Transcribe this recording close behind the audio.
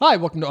Hi,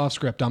 welcome to Off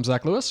Script. I'm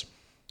Zach Lewis.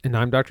 And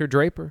I'm Dr.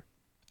 Draper.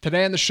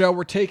 Today on the show,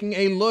 we're taking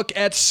a look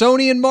at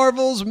Sony and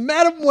Marvel's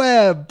Madame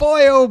Web.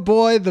 Boy, oh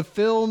boy, the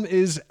film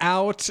is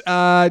out.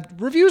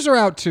 Reviews are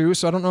out too,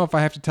 so I don't know if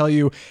I have to tell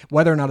you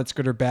whether or not it's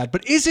good or bad.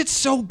 But is it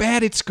so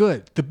bad it's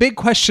good? The big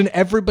question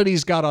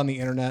everybody's got on the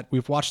internet.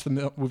 We've watched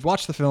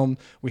the film.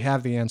 We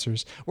have the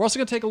answers. We're also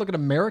going to take a look at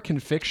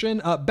American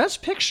Fiction.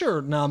 Best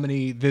Picture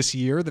nominee this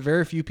year, the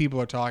very few people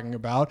are talking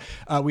about.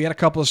 We had a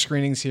couple of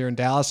screenings here in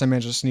Dallas. I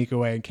managed to sneak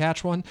away and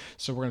catch one,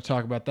 so we're going to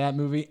talk about that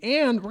movie.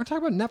 And we're going to talk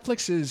about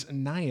Netflix's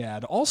Nyad.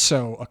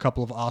 Also, a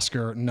couple of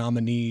Oscar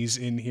nominees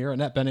in here.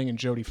 Annette Bening and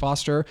Jodie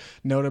Foster,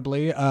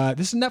 notably.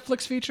 This is a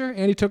Netflix feature.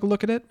 Andy took a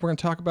look at it. We're going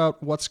to talk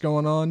about what's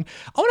going on.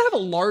 I want to have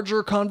a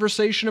larger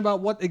conversation about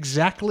what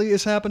exactly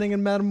is happening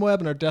in Madame Web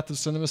in our Death of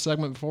Cinema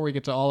segment. Before we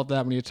get to all of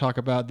that, we need to talk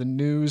about the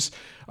news.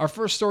 Our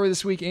first story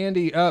this week,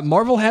 Andy,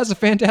 Marvel has a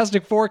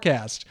Fantastic Four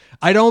cast.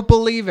 I don't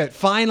believe it.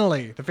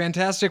 Finally, the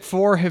Fantastic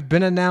Four have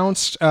been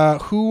announced.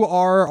 Who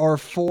are our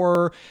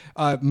four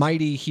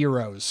mighty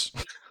heroes?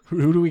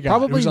 Who do we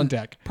got? Who's on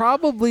deck?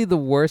 Probably the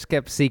worst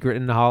kept secret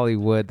in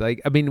Hollywood.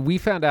 We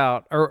found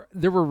out, or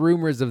there were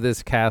rumors of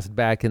this cast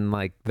back in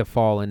the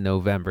fall in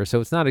November,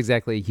 so it's not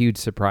exactly a huge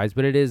surprise,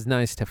 but it is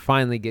nice to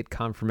finally get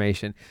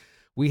confirmation.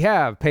 We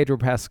have Pedro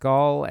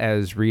Pascal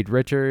as Reed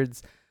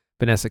Richards,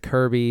 Vanessa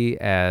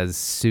Kirby as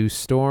Sue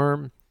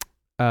Storm,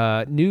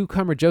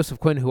 newcomer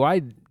Joseph Quinn, who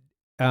I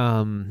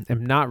am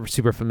not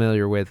super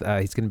familiar with.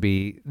 He's going to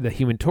be the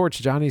Human Torch,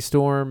 Johnny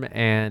Storm,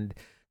 and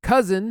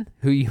cousin,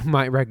 who you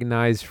might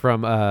recognize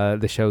from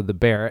the show The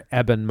Bear,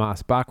 Eben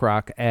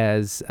Moss-Bachrach,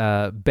 as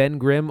Ben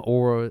Grimm,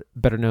 or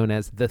better known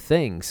as The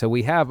Thing. So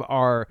we have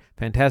our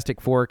Fantastic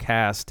Four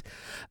cast.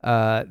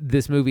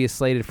 This movie is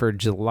slated for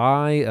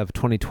July of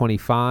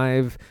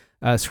 2025.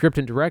 Script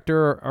and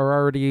director are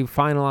already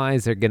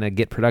finalized. They're going to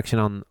get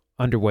production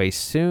underway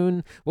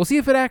soon. We'll see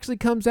if it actually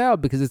comes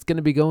out, because it's going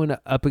to be going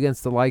up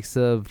against the likes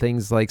of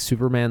things like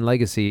Superman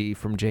Legacy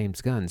from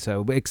James Gunn.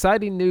 So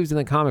exciting news in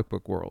the comic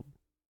book world.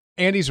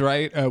 Andy's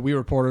right. We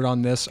reported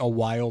on this a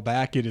while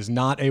back. It is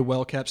not a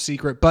well-kept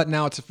secret, but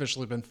now it's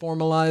officially been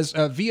formalized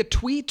via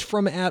tweet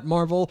from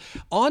 @Marvel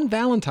on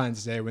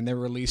Valentine's Day when they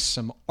released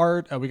some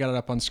art. We got it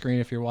up on screen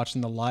if you're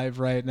watching the live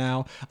right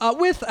now,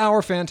 with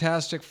our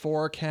Fantastic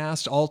Four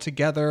cast all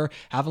together,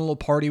 having a little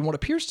party in what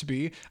appears to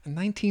be a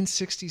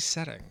 1960s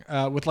setting,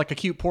 with a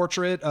cute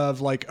portrait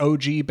of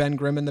OG Ben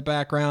Grimm in the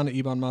background.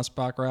 Ebon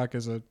Moss-Bachrach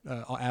is a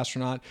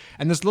astronaut,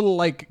 and this little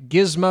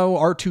gizmo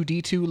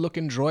R2-D2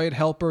 looking droid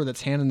helper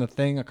that's handing the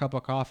Thing a cup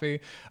of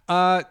coffee.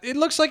 It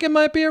looks like it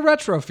might be a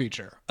retro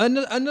feature, a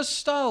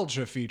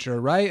nostalgia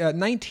feature, right?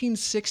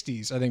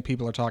 1960s, I think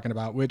people are talking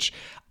about, which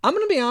I'm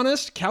going to be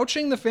honest,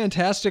 couching the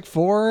Fantastic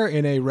Four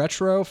in a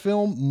retro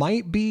film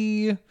might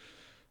be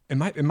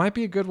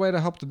a good way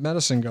to help the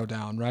medicine go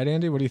down, right,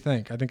 Andy? What do you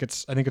think? I think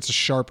it's a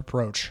sharp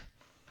approach.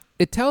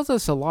 It tells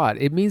us a lot.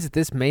 It means that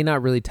this may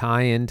not really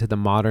tie into the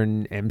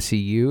modern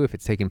MCU if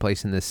it's taking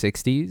place in the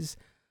 60s.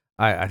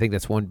 I think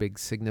that's one big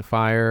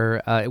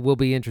signifier. It will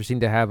be interesting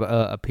to have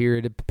a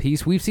period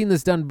piece. We've seen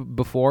this done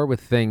before with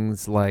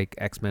things like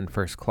X-Men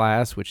First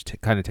Class, which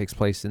kind of takes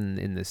place in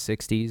the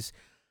 60s.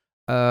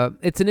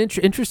 It's an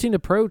interesting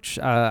approach.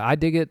 I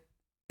dig it.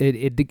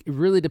 It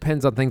really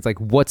depends on things like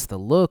what's the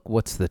look,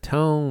 what's the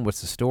tone,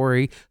 what's the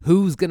story,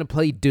 who's going to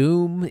play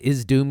Doom.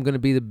 Is Doom going to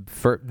be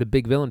the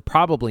big villain?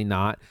 Probably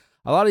not.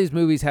 A lot of these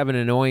movies have an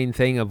annoying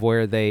thing of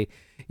where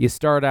you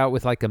start out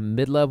with a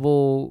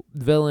mid-level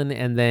villain,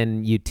 and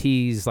then you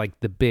tease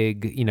the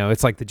big,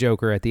 it's like the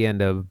Joker at the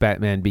end of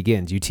Batman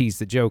Begins. You tease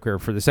the Joker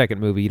for the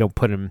second movie. You don't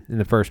put him in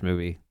the first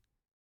movie.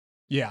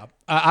 Yeah,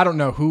 I don't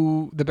know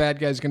who the bad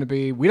guy is going to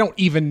be. We don't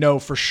even know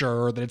for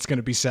sure that it's going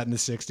to be set in the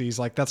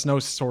 60s. That's no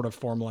sort of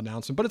formal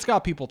announcement, but it's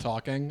got people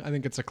talking. I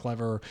think it's a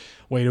clever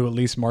way to at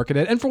least market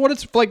it. And for what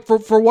it's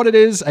for what it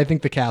is, I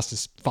think the cast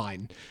is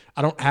fine.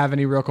 I don't have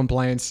any real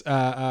complaints.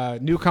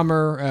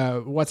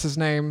 Newcomer, what's his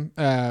name?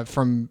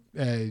 From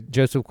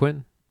Joseph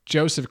Quinn.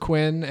 Joseph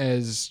Quinn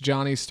as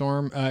Johnny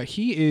Storm.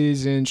 He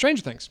is in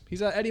Stranger Things.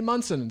 He's Eddie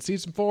Munson in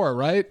season 4,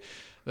 right?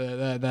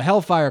 The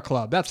Hellfire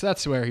Club.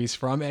 That's where he's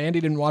from.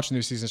 Andy didn't watch the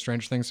new season of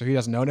Stranger Things, so he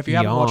doesn't know. And if you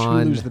haven't watched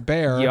Hulu's The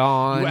Bear,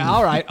 Yawn.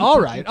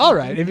 All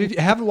right. If you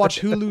haven't watched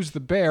Hulu's The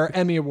Bear,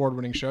 Emmy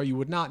award-winning show, you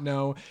would not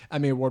know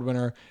Emmy award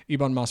winner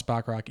Ebon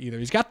Moss-Bachrach either.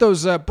 He's got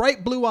those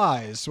bright blue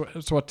eyes.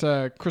 That's what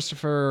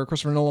Christopher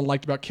Nolan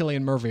liked about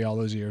Cillian Murphy all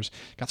those years.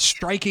 Got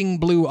striking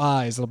blue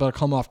eyes that'll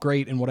come off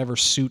great in whatever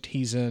suit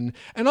he's in.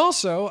 And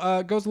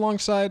also goes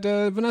alongside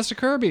Vanessa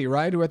Kirby,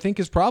 right? Who I think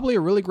is probably a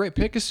really great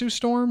pick as Sue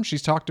Storm.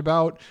 She's talked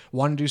about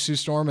wanting to do Sue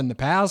Storm in the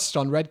past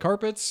on red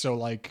carpets,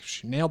 so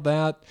she nailed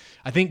that.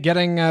 I think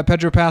getting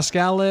Pedro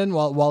Pascal in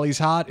while he's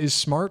hot is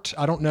smart.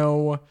 I don't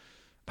know.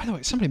 By the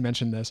way, somebody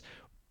mentioned this.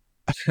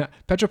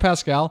 Pedro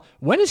Pascal,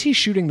 when is he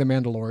shooting The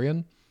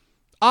Mandalorian?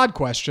 Odd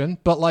question,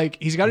 but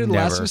he's got to do the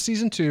last of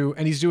season 2,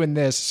 and he's doing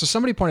this. So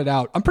somebody pointed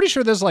out, I'm pretty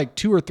sure there's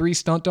 2 or 3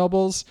 stunt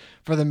doubles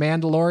for The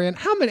Mandalorian.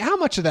 How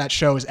much of that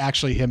show is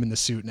actually him in the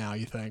suit now,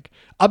 you think?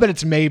 I bet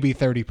it's maybe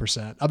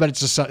 30%. I bet it's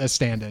just a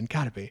stand-in.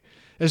 Gotta be.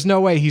 There's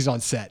no way he's on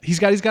set. He's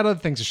got other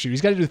things to shoot.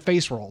 He's got to do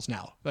face rolls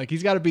now. Like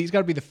he's got to be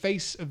the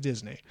face of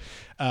Disney.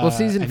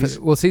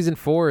 Season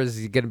 4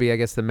 is going to be, I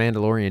guess, the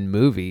Mandalorian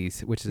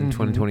movies, which is in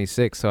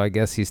 2026. So I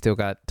guess he's still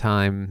got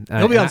time.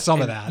 He'll be on some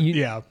of that.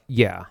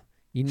 Yeah.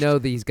 You know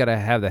that he's got to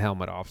have the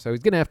helmet off, so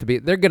he's going to have to be.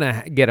 They're going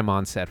to get him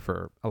on set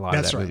for a lot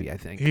of that movie, I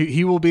think.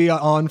 He will be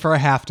on for a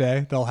half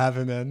day. They'll have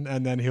him in,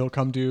 and then he'll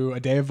come do a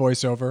day of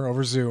voiceover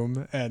over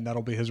Zoom, and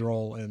that'll be his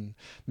role.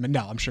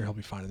 I'm sure he'll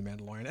be fine in The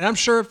Mandalorian, and I'm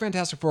sure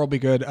Fantastic Four will be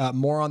good.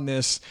 More on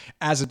this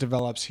as it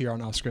develops here on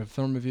Off Script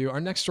Film Review.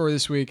 Our next story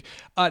this week,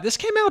 this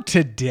came out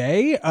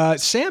today.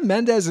 Sam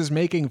Mendes is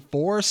making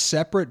 4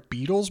 separate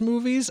Beatles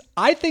movies.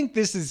 I think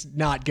this is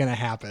not going to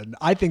happen.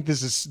 I think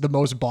this is the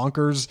most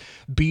bonkers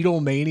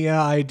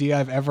Beatlemania idea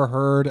I've ever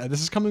heard.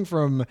 This is coming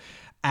from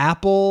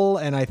Apple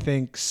and I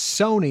think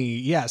Sony.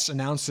 Yes,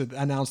 announced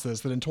this,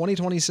 that in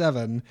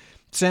 2027,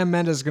 Sam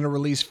Mendes is going to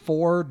release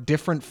 4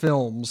 different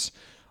films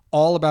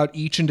all about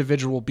each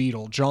individual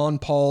Beatle: John,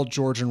 Paul,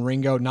 George, and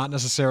Ringo, not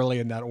necessarily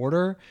in that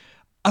order.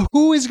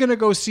 Who is going to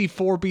go see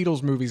 4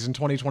 Beatles movies in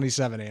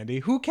 2027, Andy?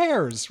 Who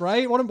cares,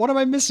 right? What am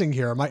I missing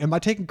here? Am I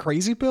taking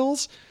crazy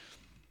pills?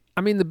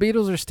 I mean, the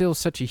Beatles are still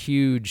such a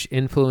huge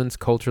influence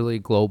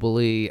culturally,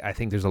 globally. I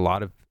think there's a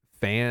lot of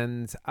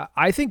fans.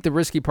 I think the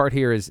risky part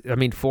here is,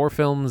 4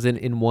 films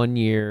in 1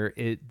 year.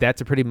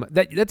 That's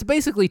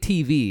basically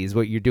TV is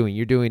what you're doing.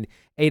 You're doing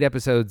 8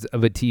 episodes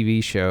of a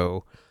TV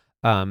show.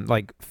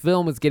 Like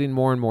film is getting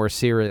more and more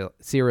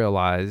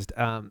serialized.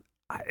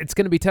 It's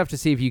going to be tough to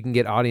see if you can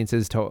get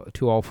audiences to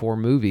all 4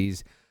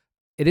 movies.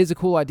 It is a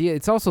cool idea.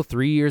 It's also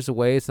 3 years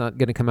away. It's not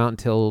going to come out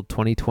until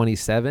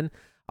 2027.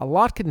 A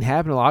lot can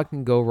happen. A lot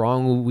can go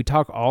wrong. We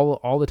talk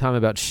all the time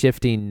about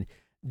shifting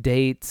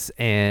dates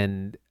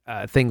and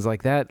things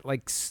like that.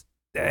 Like,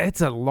 it's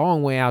a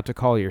long way out to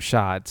call your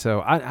shot.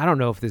 So I don't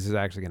know if this is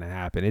actually going to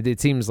happen. It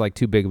seems like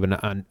too big of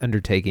an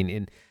undertaking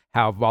in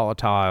how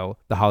volatile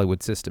the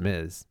Hollywood system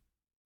is.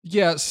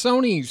 Yeah,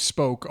 Sony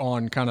spoke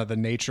on kind of the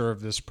nature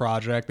of this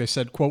project. They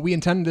said, quote, "We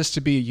intended this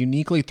to be a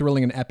uniquely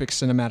thrilling and epic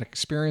cinematic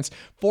experience.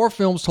 4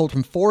 films told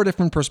from 4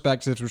 different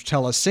perspectives, which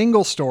tell a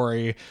single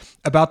story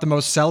about the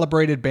most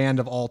celebrated band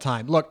of all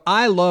time." Look,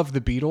 I love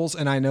the Beatles,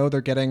 and I know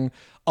they're getting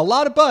a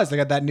lot of buzz. They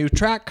got that new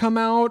track come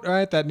out,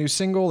 right? That new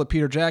single that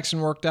Peter Jackson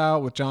worked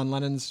out with John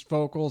Lennon's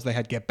vocals. They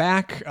had Get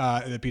Back,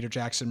 the Peter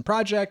Jackson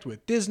project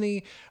with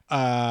Disney.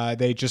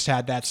 They just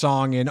had that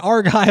song in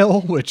Argyle,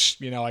 which,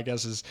 I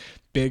guess is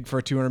big for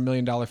a $200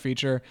 million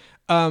feature.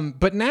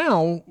 But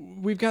now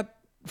we've got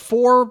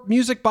 4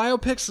 music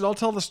biopics that all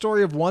tell the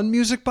story of 1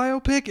 music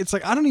biopic. It's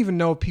like, I don't even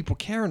know if people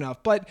care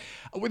enough. But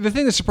the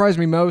thing that surprised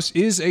me most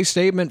is a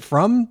statement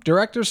from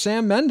director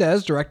Sam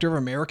Mendes, director of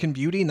American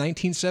Beauty,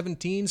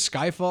 1917,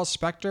 Skyfall,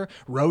 Spectre,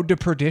 Road to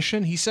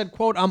Perdition. He said,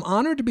 quote, "I'm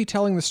honored to be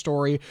telling the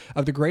story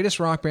of the greatest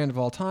rock band of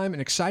all time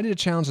and excited to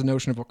challenge the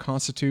notion of what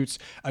constitutes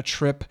a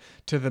trip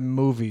to the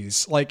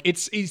movies." Like,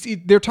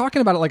 they're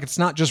talking about it like it's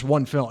not just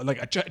one film.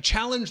 Like,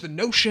 challenge the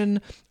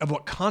notion of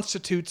what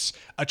constitutes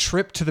a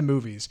trip to the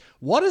movies.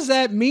 What does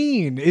that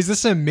mean? Is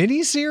this a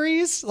mini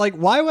series? Like,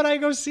 why would I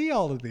go see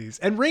all of these?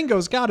 And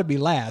Ringo's got to be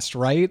last,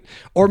 right?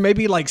 Or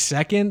maybe like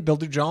second. They'll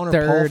do John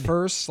or Paul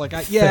first. Like,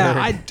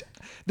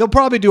 they'll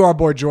probably do our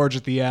boy George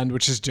at the end,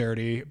 which is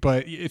dirty,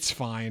 but it's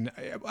fine.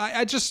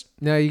 I just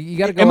no. You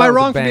got to go. Am I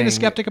wrong for being a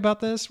skeptic about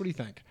this? What do you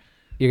think?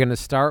 You're going to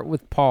start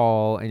with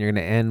Paul and you're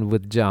going to end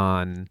with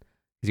John.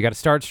 You got to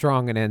start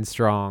strong and end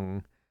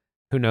strong.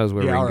 Who knows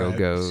where Ringo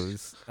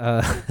goes?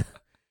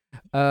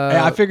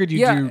 I figured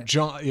you'd do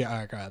John. Yeah, all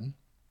right, go ahead.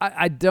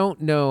 I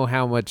don't know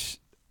how much.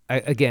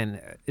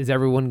 Again, is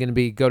everyone going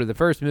to go to the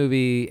first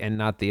movie and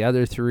not the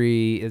other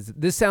 3?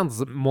 This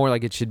sounds more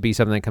like it should be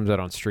something that comes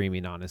out on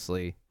streaming,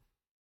 honestly.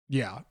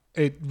 Yeah,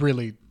 it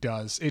really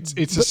does. It's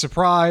a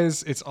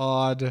surprise. It's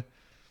odd.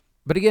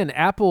 But again,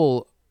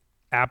 Apple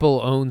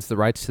owns the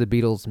rights to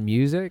the Beatles'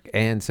 music,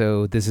 and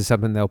so this is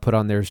something they'll put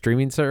on their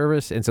streaming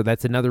service, and so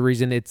that's another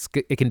reason it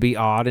can be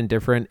odd and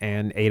different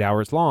and 8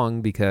 hours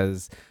long,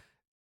 because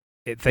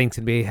things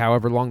can be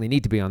however long they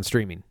need to be on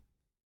streaming.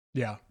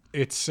 Yeah,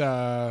 it's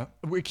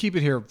we keep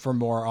it here for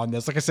more on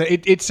this. Like I said,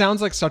 it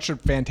sounds like such a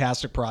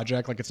fantastic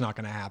project. Like, it's not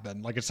going to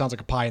happen. Like, it sounds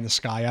like a pie in the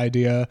sky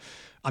idea.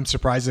 I'm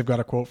surprised they've got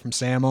a quote from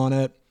Sam on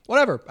it.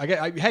 Whatever.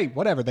 Hey,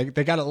 whatever.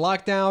 They got it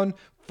locked down.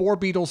 4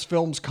 Beatles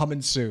films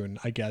coming soon,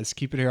 I guess.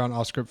 Keep it here on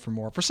Off Script for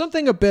more. For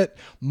something a bit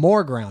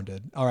more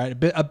grounded, all right,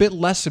 a bit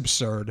less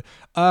absurd,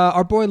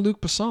 our boy Luc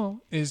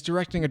Besson is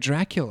directing a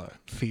Dracula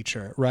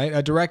feature, right?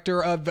 A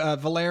director of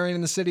Valerian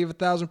and the City of a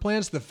Thousand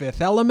Planets, The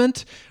Fifth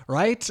Element,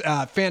 right?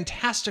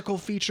 Fantastical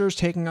features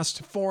taking us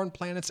to foreign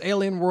planets,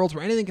 alien worlds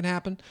where anything can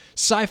happen.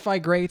 Sci-fi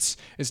greats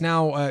is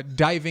now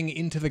diving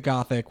into the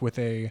Gothic with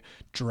a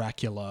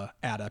Dracula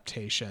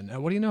adaptation.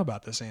 What do you know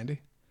about this,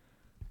 Andy?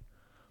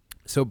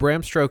 So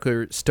Bram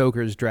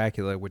Stoker's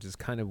Dracula, which is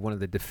kind of one of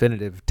the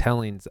definitive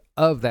tellings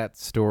of that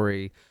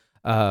story,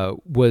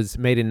 was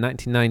made in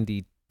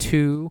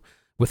 1992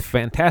 with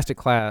fantastic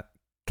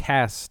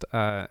cast,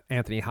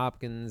 Anthony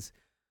Hopkins,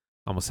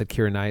 almost said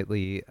Keira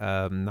Knightley,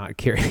 not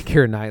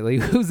Keira Knightley.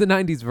 Who's the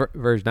 90s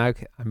version?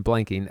 I'm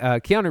blanking.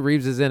 Keanu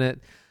Reeves is in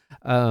it.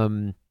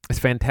 It's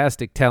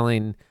fantastic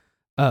telling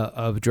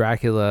of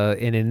Dracula,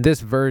 and in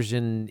this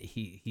version,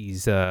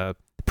 he's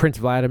Prince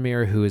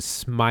Vladimir, who is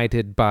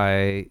smited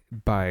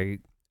by,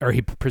 or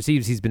he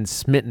perceives he's been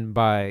smitten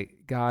by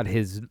God.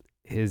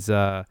 His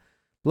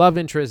love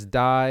interest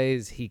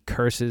dies. He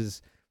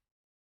curses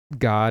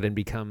God and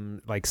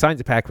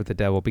signs a pact with the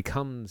devil,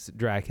 becomes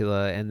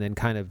Dracula, and then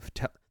kind of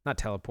not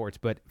teleports,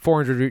 but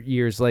 400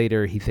 years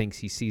later, he thinks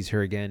he sees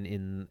her again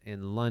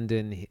in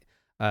London. He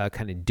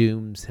kind of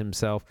dooms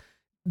himself.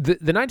 The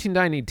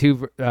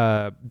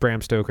 1992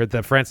 Bram Stoker,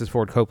 the Francis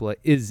Ford Coppola,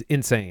 is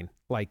insane.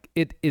 Like,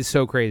 it is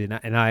so crazy,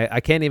 and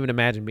I can't even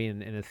imagine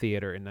being in a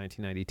theater in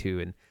 1992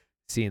 and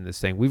seeing this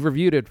thing. We've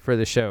reviewed it for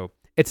the show.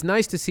 It's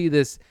nice to see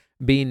this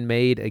being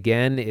made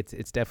again.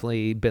 It's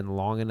definitely been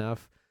long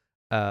enough.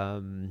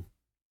 And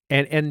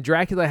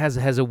Dracula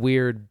has a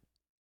weird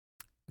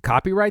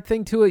copyright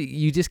thing to it.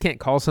 You just can't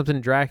call something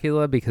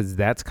Dracula because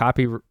that's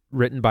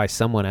copywritten by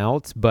someone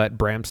else, but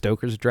Bram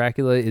Stoker's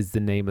Dracula is the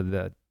name of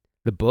the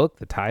book,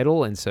 the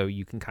title, and so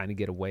you can kind of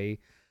get away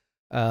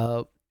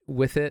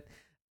with it.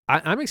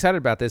 I'm excited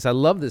about this. I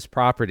love this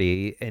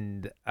property,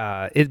 and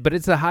but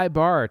it's a high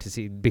bar to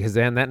see because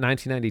then that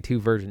 1992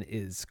 version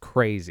is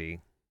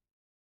crazy.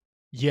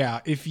 Yeah,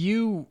 if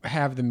you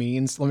have the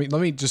means, let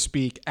me just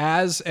speak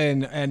as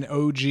an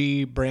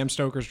OG Bram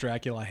Stoker's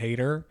Dracula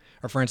hater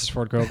or Francis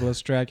Ford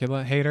Coppola's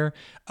Dracula hater.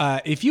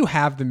 If you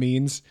have the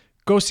means,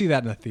 go see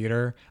that in a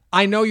theater.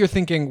 I know you're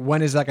thinking,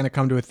 when is that going to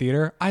come to a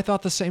theater? I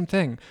thought the same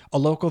thing. A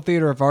local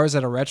theater of ours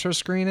at a retro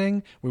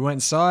screening, we went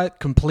and saw it,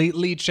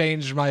 completely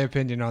changed my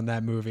opinion on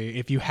that movie.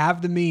 If you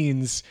have the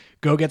means,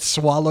 go get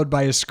swallowed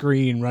by a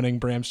screen running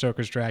Bram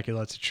Stoker's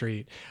Dracula. It's a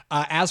treat.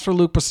 As for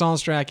Luc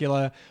Besson's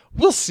Dracula,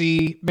 we'll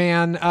see,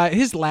 man.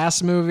 His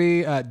last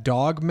movie,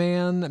 Dog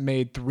Man,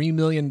 made $3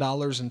 million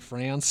in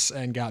France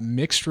and got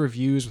mixed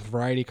reviews, with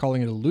Variety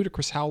calling it a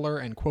ludicrous howler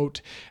and, quote,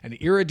 an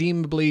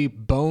irredeemably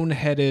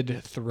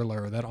boneheaded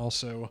thriller. That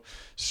also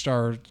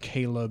starred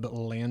Caleb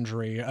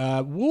Landry.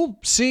 We'll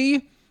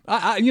see.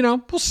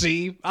 We'll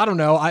see. I don't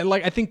know.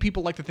 I think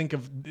people like to think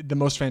of the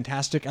most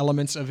fantastic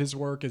elements of his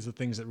work as the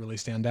things that really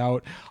stand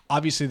out.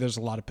 Obviously, there's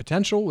a lot of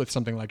potential with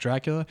something like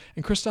Dracula,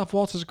 and Christoph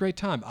Waltz is a great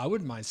time. I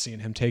wouldn't mind seeing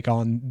him take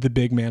on the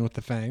big man with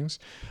the fangs.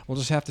 We'll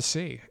just have to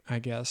see, I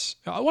guess.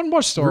 One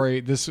more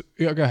story. Go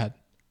ahead.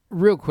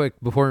 Real quick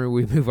before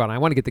we move on, I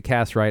want to get the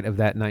cast right of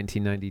that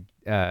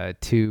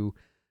 1992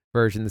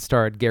 version that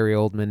starred Gary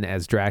Oldman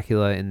as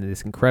Dracula in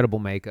this incredible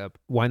makeup.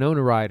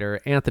 Winona Ryder,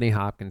 Anthony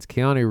Hopkins,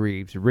 Keanu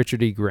Reeves,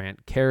 Richard E.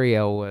 Grant, Cary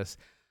Elwes,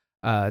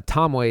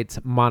 Tom Waits,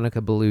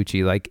 Monica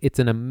Bellucci. Like, it's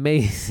an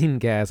amazing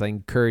cast. I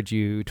encourage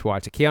you to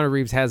watch it. Keanu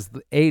Reeves has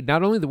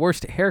not only the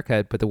worst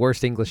haircut, but the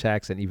worst English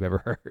accent you've ever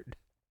heard.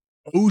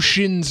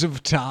 Oceans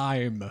of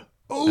Time.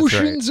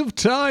 Oceans of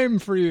Time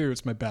for you.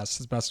 It's my best.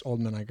 It's the best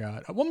Oldman I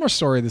got. One more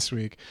story this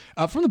week.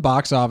 From the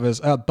box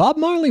office, Bob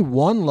Marley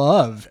One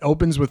Love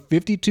opens with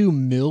 $52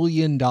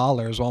 million,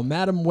 while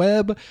Madame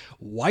Web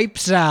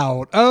wipes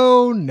out.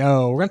 Oh,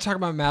 no. We're going to talk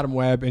about Madame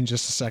Web in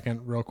just a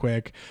second real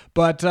quick.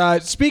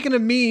 But speaking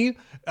of me,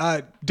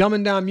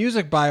 dumbing down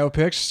music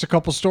biopics, just a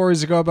couple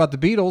stories ago about the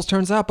Beatles,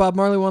 turns out Bob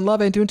Marley One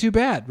Love ain't doing too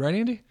bad. Right,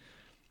 Andy?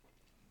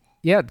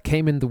 Yeah, it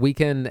came in the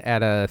weekend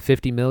at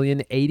 50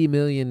 million, 80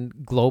 million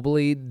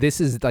globally. This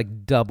is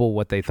like double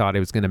what they thought it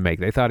was going to make.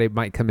 They thought it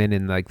might come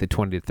in like the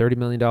 $20 to $30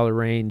 million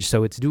range.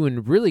 So it's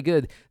doing really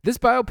good. This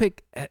biopic,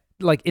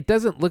 like, it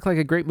doesn't look like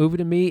a great movie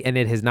to me, and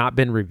it has not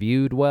been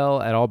reviewed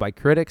well at all by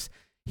critics.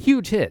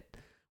 Huge hit,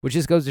 which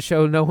just goes to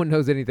show no one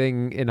knows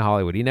anything in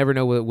Hollywood. You never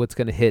know what's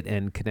going to hit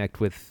and connect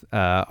with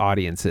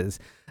audiences.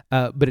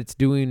 But it's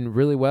doing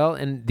really well.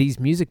 And these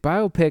music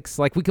biopics,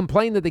 like, we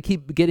complain that they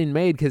keep getting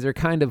made because they're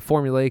kind of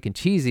formulaic and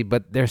cheesy,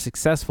 but they're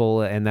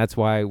successful. And that's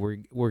why we're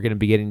going to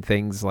be getting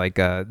things like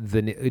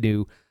the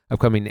new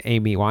upcoming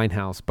Amy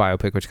Winehouse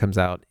biopic, which comes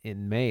out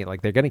in May.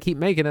 Like, they're going to keep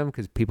making them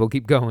because people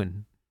keep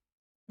going.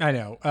 I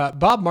know.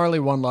 Bob Marley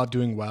One Love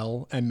doing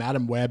well and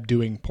Madame Web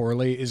doing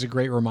poorly is a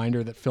great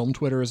reminder that film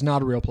Twitter is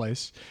not a real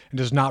place and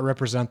does not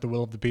represent the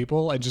will of the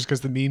people. And just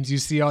because the memes you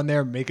see on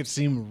there make it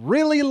seem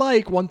really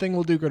like one thing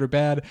will do good or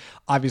bad,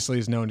 obviously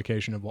is no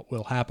indication of what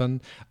will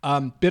happen.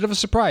 Bit of a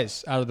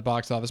surprise out of the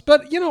box office,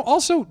 but,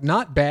 also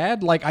not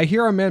bad. Like, I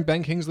hear our man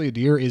Ben Kingsley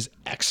Adir is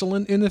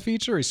excellent in the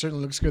feature. He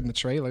certainly looks good in the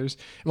trailers.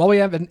 And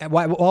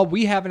while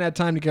we haven't had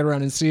time to get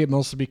around and see it,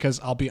 mostly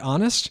because, I'll be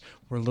honest,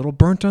 we're a little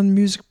burnt on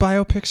music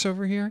biopics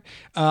over here.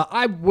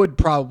 I would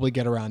probably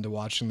get around to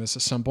watching this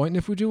at some point, and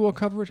if we do, we'll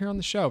cover it here on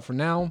the show. For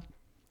now,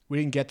 we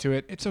didn't get to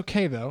it. It's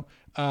okay, though.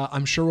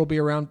 I'm sure we'll be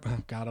around. Oh,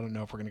 God, I don't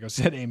know if we're going to go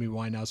see that Amy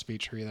Winehouse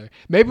feature either.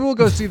 Maybe we'll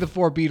go see the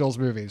 4 Beatles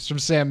movies from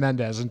Sam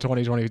Mendes in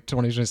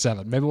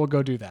 2027. Maybe we'll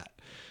go do that.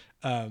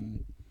 I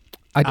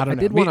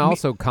did want to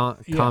also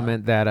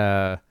comment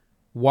that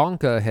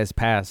Wonka has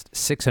passed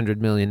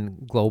 600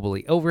 million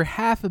globally, over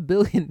 $500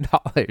 million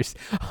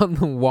on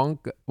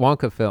the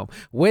Wonka film,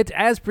 which,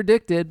 as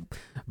predicted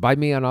by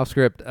me on Off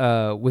Script,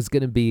 was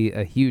going to be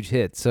a huge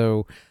hit.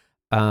 So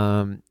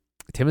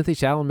Timothy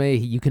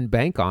Chalamet, you can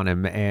bank on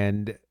him,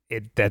 and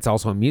that's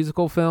also a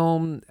musical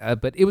film,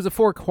 but it was a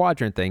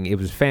 4-quadrant thing. It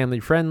was family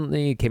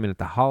friendly. It came in at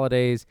the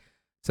holidays,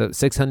 so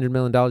 $600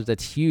 million.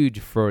 That's huge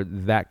for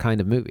that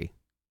kind of movie.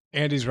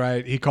 Andy's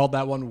right. He called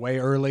that one way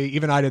early.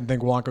 Even I didn't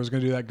think Wonka was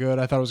going to do that good.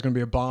 I thought it was going to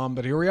be a bomb,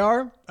 but here we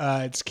are.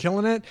 It's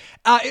killing it.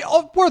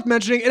 Worth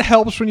mentioning, it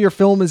helps when your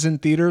film is in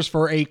theaters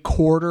for a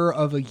quarter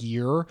of a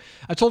year.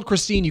 I told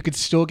Christine you could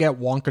still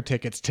get Wonka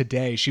tickets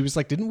today. She was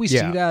like, didn't we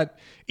see that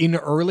in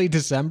early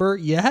December?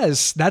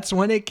 Yes, that's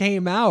when it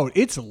came out.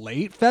 It's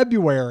late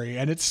February,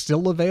 and it's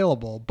still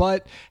available.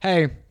 But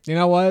hey, you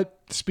know what?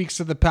 Speaks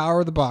to the power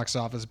of the box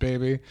office,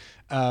 baby.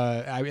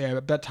 I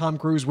bet Tom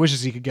Cruise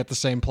wishes he could get the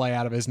same play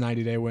out of his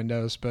 90-day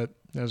windows, but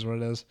that's what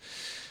it is.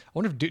 I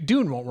wonder if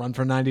Dune won't run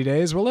for 90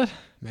 days, will it?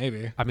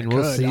 Maybe. I mean,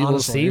 we'll see.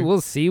 Honestly.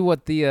 We'll see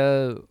what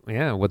the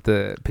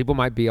people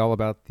might be all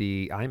about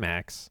the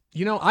IMAX.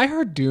 You know, I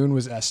heard Dune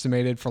was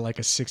estimated for like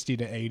a $60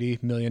 to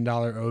 $80 million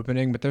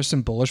opening, but there's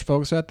some bullish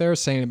folks out there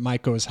saying it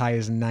might go as high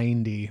as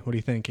 90. What do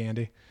you think,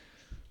 Andy?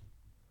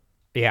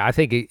 Yeah, I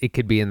think it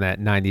could be in that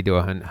 90 to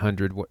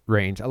 100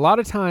 range. A lot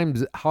of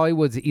times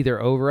Hollywood's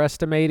either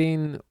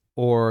overestimating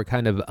or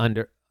kind of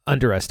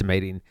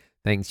underestimating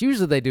things.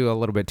 Usually they do a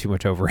little bit too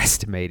much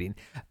overestimating.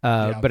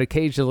 But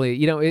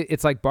occasionally,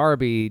 it's like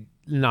Barbie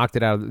knocked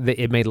it out.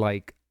 It made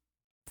like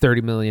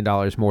 $30 million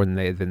more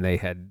than they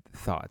had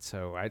thought.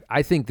 So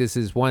I think this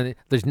is one.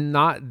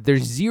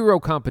 There's zero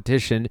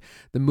competition.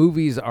 The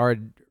movies are.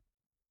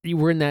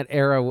 We're in that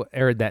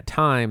that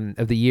time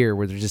of the year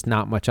where there's just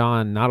not much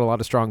on, not a lot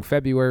of strong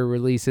February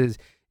releases.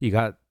 You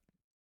got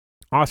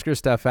Oscar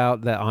stuff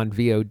out that on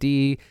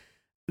VOD.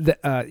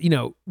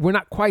 We're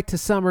not quite to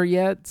summer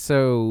yet,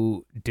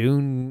 so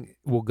Dune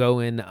will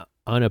go in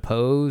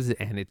unopposed,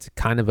 and it's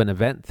kind of an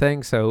event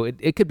thing, so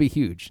it could be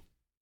huge.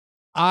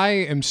 I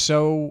am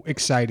so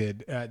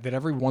excited that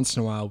every once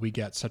in a while we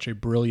get such a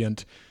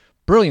brilliant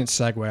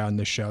segue on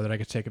this show that I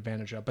could take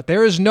advantage of. But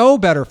there is no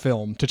better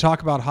film to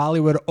talk about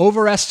Hollywood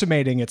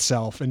overestimating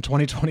itself in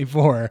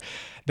 2024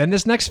 than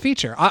this next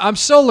feature. I'm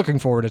so looking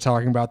forward to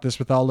talking about this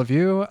with all of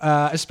you,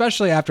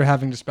 especially after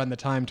having to spend the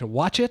time to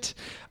watch it.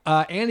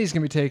 Andy's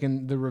going to be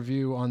taking the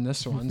review on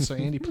this one. So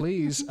Andy,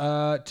 please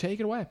take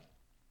it away.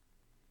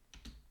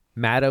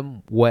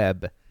 Madam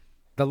Web.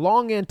 The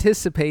long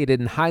anticipated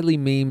and highly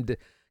memed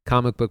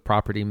comic book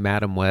property,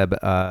 Madam Web.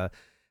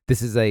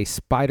 This is a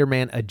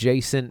Spider-Man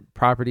adjacent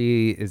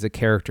property, is a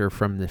character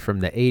from the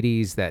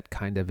 80s that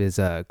kind of is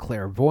a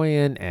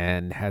clairvoyant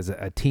and has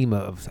a team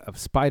of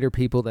spider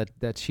people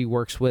that she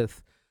works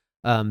with.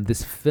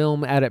 This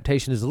film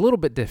adaptation is a little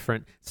bit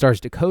different. It stars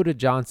Dakota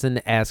Johnson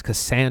as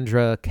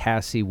Cassandra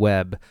Cassie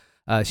Webb.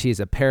 She is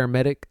a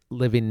paramedic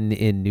living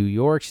in New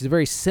York. She's a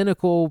very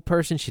cynical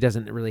person. She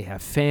doesn't really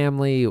have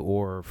family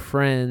or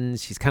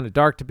friends. She's kind of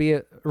dark to be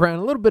around,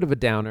 a little bit of a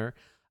downer.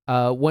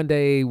 One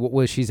day,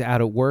 while she's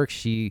out at work,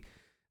 she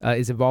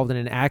is involved in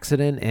an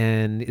accident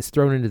and is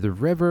thrown into the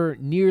river,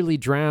 nearly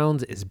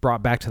drowns, is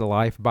brought back to the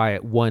life by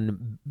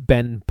one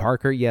Ben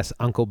Parker. Yes,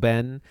 Uncle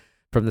Ben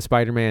from the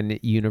Spider-Man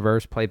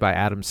universe, played by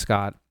Adam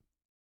Scott.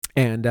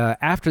 And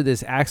after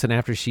this accident,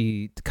 after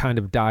she kind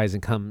of dies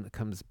and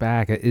comes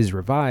back, is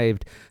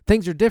revived,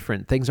 things are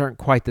different. Things aren't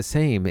quite the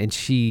same. And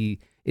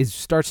she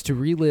starts to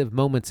relive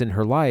moments in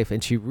her life,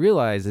 and she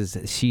realizes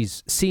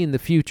she's seeing the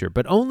future,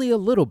 but only a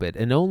little bit,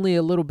 and only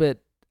a little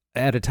bit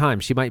at a time.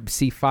 She might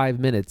see 5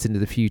 minutes into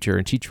the future,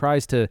 and she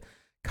tries to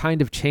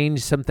kind of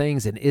change some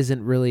things and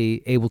isn't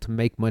really able to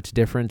make much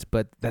difference,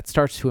 but that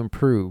starts to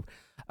improve.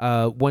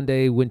 One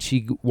day when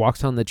she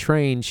walks on the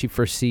train, she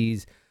first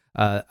sees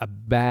a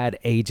bad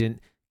agent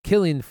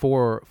killing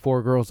four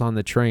girls on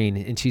the train,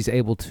 and she's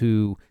able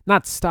to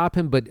not stop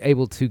him, but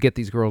able to get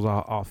these girls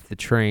off the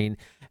train,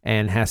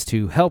 and has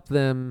to help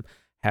them,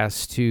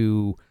 has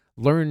to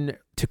learn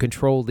to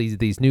control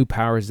these new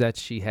powers that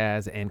she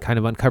has, and kind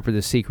of uncover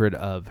the secret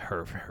of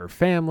her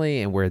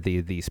family and where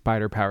the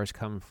spider powers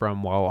come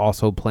from, while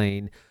also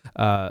playing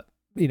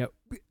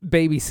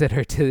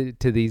babysitter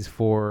to these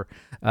four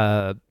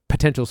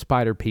potential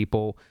spider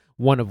people,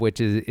 one of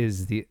which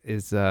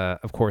is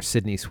of course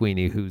Sydney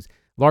Sweeney, who's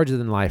larger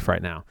than life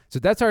right now. So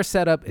that's our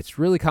setup. It's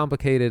really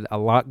complicated, a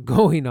lot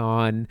going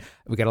on.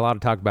 We got a lot to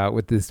talk about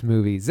with this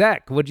movie.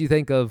 Zach, what do you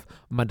think of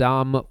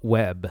Madame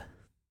Web?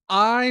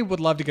 I would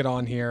love to get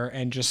on here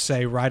and just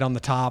say right on the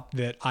top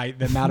that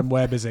Madam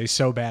Web is a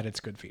so bad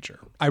it's good feature.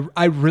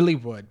 I really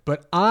would,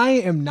 but I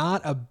am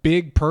not a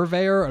big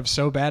purveyor of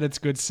so bad it's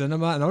good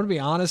cinema. And I'm gonna be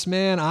honest,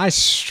 man, I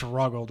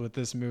struggled with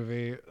this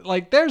movie.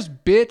 Like, there's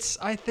bits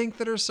I think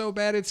that are so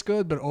bad it's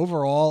good, but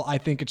overall I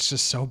think it's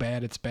just so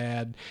bad it's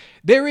bad.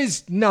 There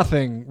is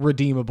nothing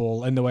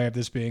redeemable in the way of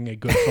this being a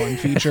good fun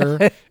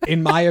feature.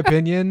 In my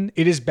opinion,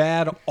 it is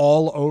bad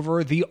all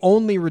over. The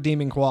only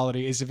redeeming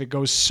quality is if it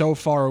goes so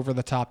far over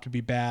the top to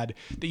be bad,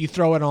 that you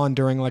throw it on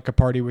during like a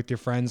party with your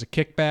friends, a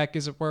kickback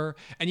as it were,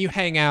 and you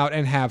hang out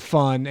and have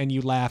fun and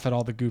you laugh at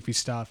all the goofy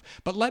stuff.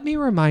 But let me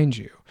remind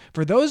you,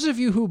 for those of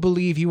you who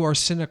believe you are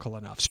cynical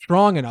enough,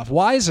 strong enough,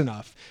 wise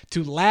enough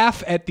to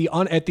laugh at the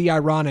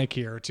ironic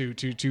here, to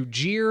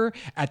jeer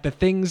at the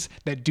things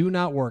that do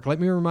not work, let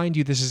me remind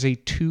you, this is a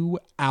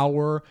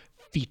 2-hour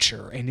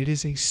feature, and it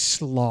is a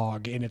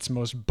slog in its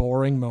most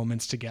boring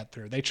moments to get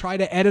through. They try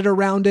to edit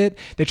around it.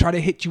 They try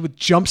to hit you with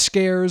jump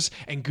scares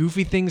and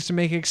goofy things to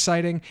make it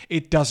exciting.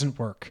 It doesn't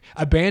work.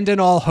 Abandon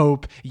all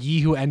hope,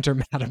 ye who enter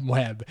Madam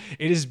Web.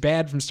 It is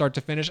bad from start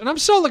to finish, and I'm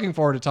so looking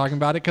forward to talking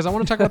about it because I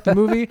want to talk about the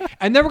movie,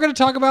 and then we're going to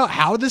talk about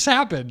how this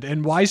happened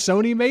and why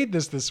Sony made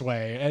this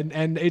way.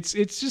 And it's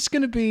just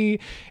going to be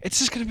a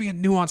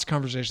nuanced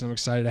conversation I'm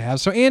excited to have.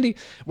 So Andy,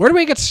 where do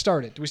we get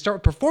started? Do we start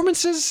with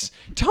performances,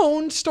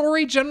 tone,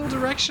 story, general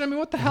direction? I mean,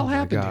 what the hell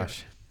happened here?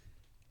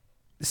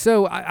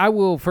 So I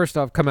will first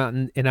off come out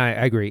and I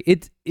agree.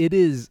 It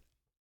is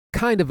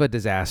kind of a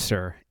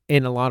disaster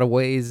in a lot of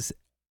ways.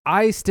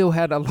 I still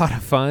had a lot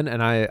of fun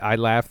and I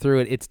laughed through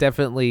it. It's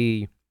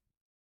definitely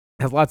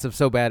has lots of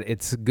so bad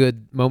it's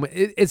good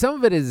moment. Some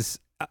of it is.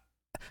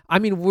 I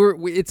mean,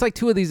 it's like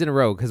two of these in a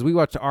row because we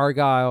watched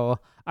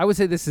Argyle. I would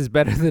say this is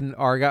better than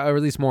Argyle, or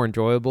at least more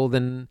enjoyable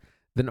than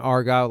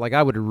Argyle. Like,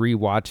 I would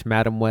rewatch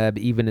Madam Web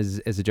even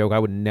as a joke. I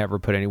would never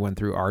put anyone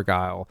through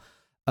Argyle.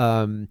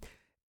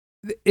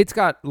 It's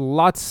got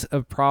lots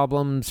of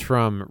problems,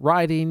 from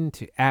writing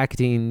to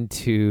acting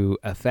to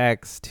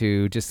effects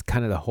to just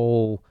kind of the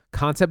whole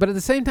concept. But at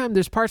the same time,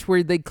 there's parts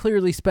where they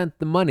clearly spent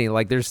the money.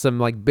 Like, there's some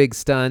like big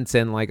stunts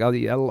and like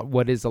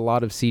what is a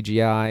lot of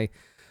CGI.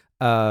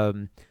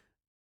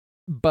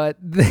 But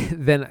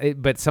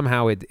but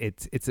somehow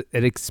it's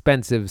an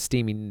expensive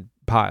steaming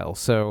pile.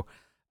 So.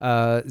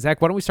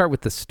 Zach, why don't we start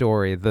with the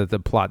story, the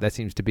plot? That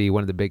seems to be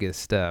one of the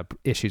biggest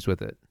issues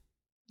with it.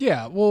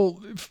 Yeah,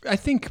 well, I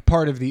think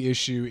part of the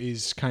issue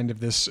is kind of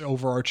this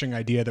overarching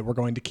idea that we're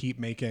going to keep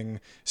making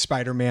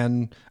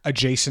Spider-Man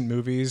adjacent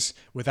movies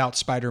without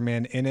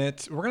Spider-Man in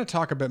it. We're going to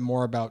talk a bit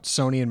more about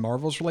Sony and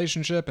Marvel's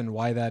relationship and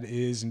why that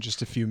is in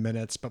just a few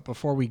minutes. But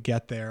before we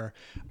get there,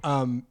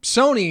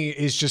 Sony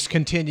is just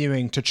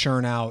continuing to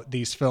churn out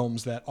these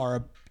films that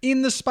are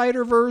in the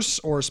Spider-Verse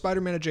or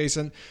Spider-Man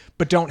adjacent,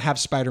 but don't have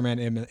Spider-Man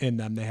in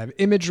them. They have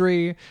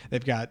imagery.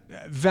 They've got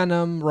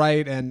Venom,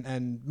 right?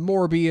 And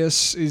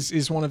Morbius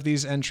is one of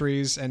these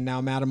entries. And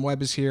now Madam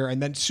Web is here.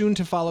 And then soon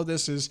to follow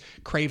this is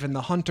Kraven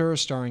the Hunter,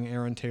 starring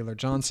Aaron Taylor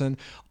Johnson.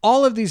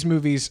 All of these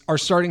movies are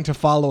starting to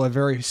follow a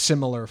very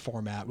similar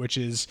format, which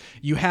is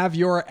you have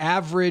your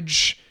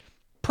average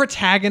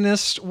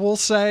protagonist, we'll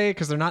say,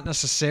 because they're not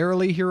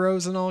necessarily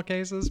heroes in all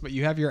cases, but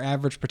you have your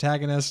average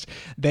protagonist.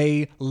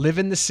 They live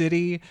in the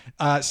city.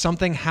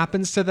 Something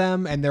happens to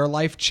them and their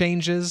life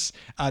changes.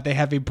 They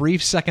have a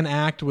brief second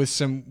act with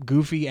some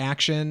goofy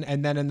action.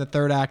 And then in the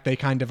third act, they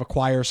kind of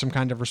acquire some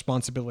kind of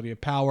responsibility of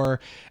power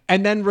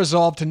and then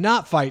resolve to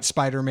not fight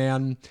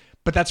Spider-Man.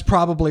 But that's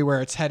probably where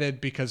it's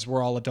headed because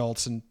we're all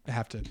adults and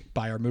have to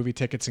buy our movie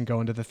tickets and go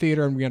into the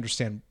theater, and we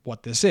understand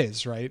what this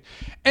is, right?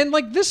 And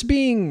like this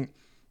being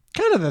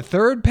kind of the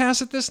third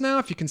pass at this now,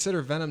 if you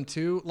consider Venom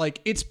 2,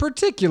 like it's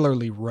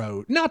particularly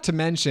rote. Not to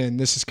mention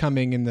this is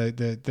coming in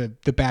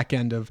the back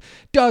end of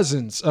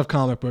dozens of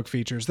comic book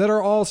features that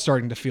are all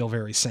starting to feel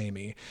very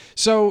samey.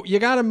 So you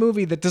got a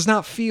movie that does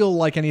not feel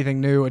like anything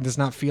new and does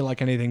not feel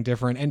like anything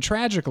different. And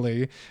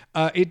tragically,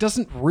 it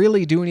doesn't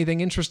really do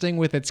anything interesting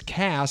with its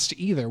cast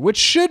either, which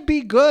should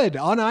be good.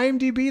 On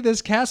IMDb,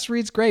 this cast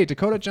reads great.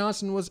 Dakota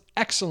Johnson was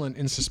excellent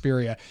in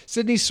Suspiria.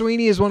 Sydney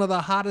Sweeney is one of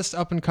the hottest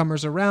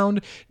up-and-comers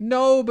around.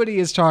 Nobody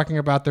is talking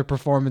about their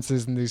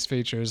performances in these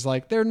features.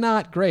 Like, they're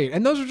not great.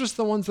 And those are just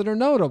the ones that are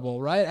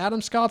notable, right?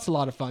 Adam Scott's a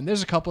lot of fun.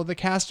 There's a couple of the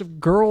cast of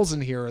girls in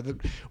here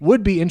that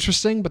would be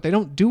interesting, but they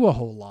don't do a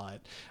whole lot.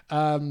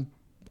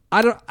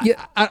 I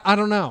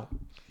don't know.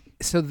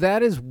 So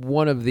that is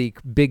one of the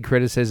big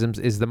criticisms,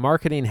 is the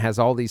marketing has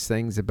all these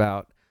things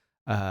about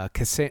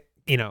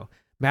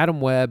Madam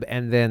Web,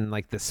 and then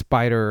like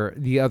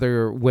the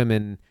other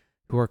women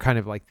who are kind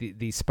of like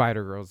the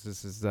Spider Girls.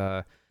 This is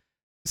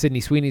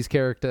Sydney Sweeney's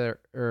character,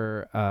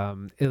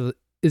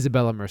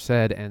 Isabella Merced,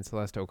 and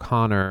Celeste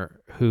O'Connor,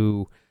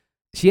 who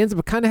she ends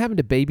up kind of having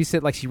to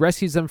babysit. Like, she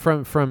rescues them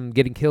from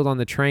getting killed on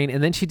the train,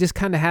 and then she just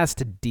kind of has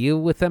to deal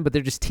with them, but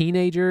they're just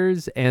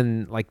teenagers,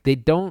 and like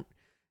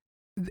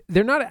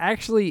they're not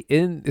actually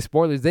in,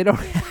 spoilers, they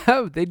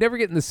never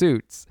get in the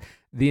suits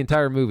the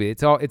entire movie.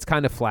 It's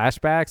kind of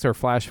flashbacks or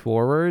flash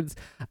forwards,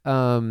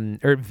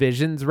 or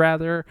visions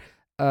rather.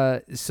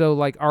 So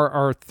like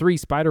our three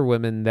Spider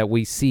Women that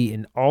we see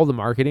in all the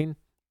marketing,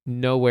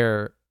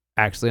 nowhere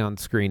actually on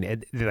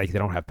screen. They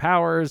don't have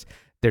powers.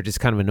 They're just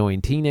kind of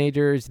annoying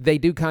teenagers. They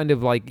do kind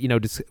of like,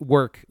 just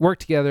work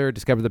together,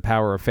 discover the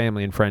power of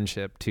family and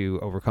friendship to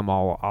overcome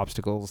all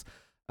obstacles,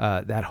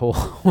 that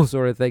whole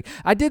sort of thing.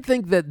 I did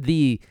think that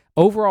the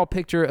overall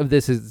picture of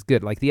this is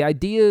good. Like, the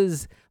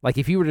ideas, like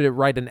if you were to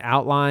write an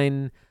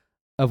outline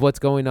of what's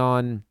going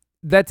on,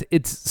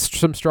 it's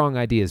some strong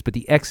ideas, but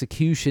the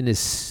execution is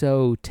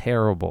so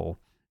terrible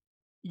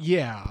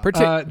Yeah.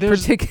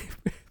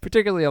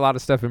 Particularly a lot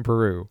of stuff in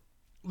Peru.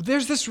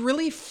 There's this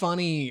really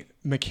funny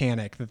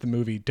mechanic that the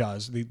movie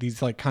does.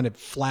 These like kind of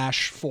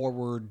flash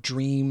forward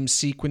dream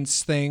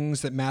sequence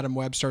things that Madame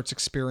Webb starts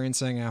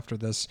experiencing after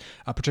this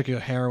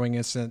particular harrowing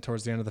incident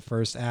towards the end of the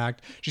first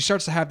act. She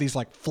starts to have these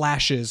like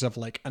flashes of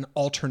like an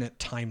alternate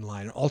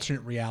timeline, an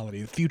alternate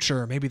reality, the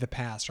future, maybe the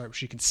past, right?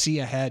 She can see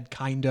ahead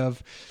kind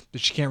of,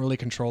 but she can't really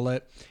control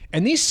it.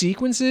 And these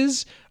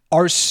sequences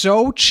are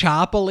so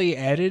choppily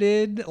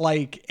edited,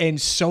 like,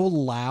 and so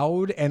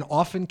loud, and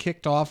often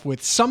kicked off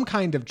with some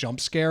kind of jump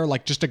scare,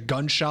 like just a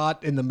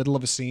gunshot in the middle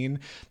of a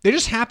scene. They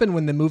just happen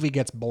when the movie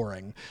gets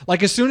boring.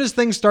 Like, as soon as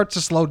things start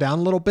to slow down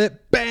a little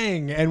bit,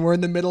 bang, and we're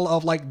in the middle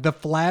of like the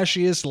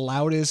flashiest,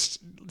 loudest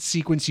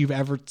sequence you've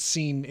ever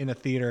seen in a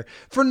theater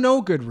for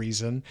no good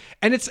reason.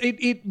 And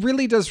it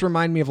really does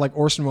remind me of like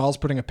Orson Welles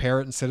putting a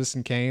parrot in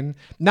Citizen Kane,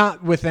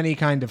 not with any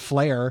kind of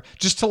flair,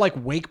 just to like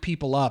wake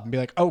people up and be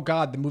like, oh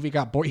God, the movie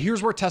got boring.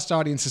 Here's where test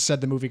audiences said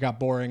the movie got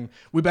boring.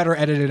 We better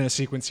edit it in a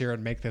sequence here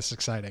and make this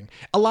exciting.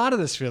 A lot of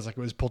this feels like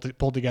it was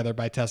pulled together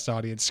by test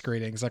audience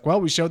screenings. Like,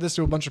 well, we showed this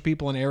to a bunch of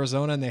people in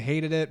Arizona and they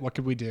hated it. What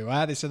could we do?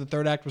 They said the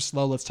third act was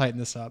slow. Let's tighten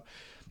this up.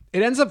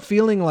 It ends up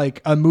feeling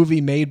like a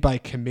movie made by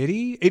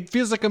committee. It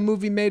feels like a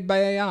movie made by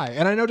AI.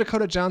 And I know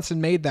Dakota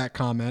Johnson made that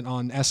comment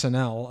on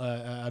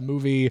SNL, a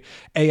movie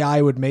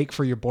AI would make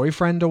for your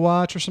boyfriend to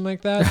watch or something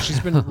like that. She's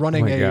been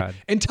running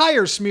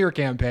entire smear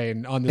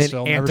campaign on this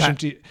film.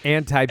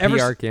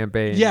 Anti-PR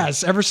campaign.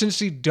 Yes, ever since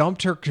she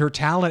dumped her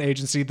talent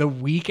agency the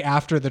week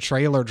after the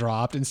trailer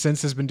dropped, and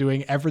since has been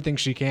doing everything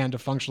she can to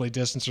functionally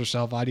distance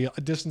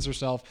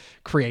herself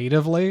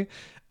creatively.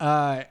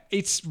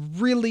 It's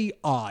really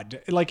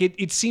odd. Like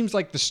it seems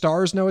like the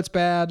stars know it's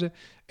bad.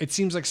 It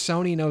seems like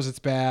Sony knows it's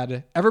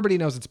bad. Everybody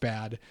knows it's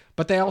bad,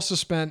 but they also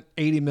spent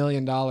 $80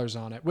 million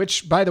on it,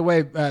 which, by the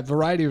way,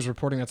 Variety was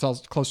reporting that's all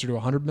closer to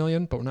 $100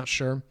 million, but we're not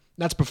sure.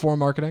 That's before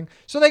marketing.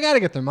 So they got to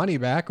get their money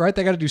back, right?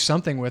 They got to do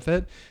something with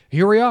it.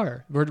 Here we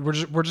are.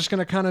 We're just going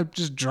to kind of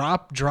just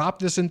drop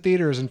this in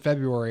theaters in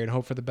February and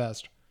hope for the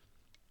best.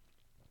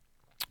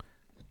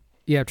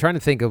 Yeah, I'm trying to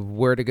think of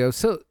where to go.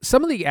 So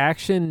some of the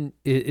action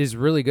is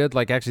really good.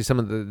 Like actually some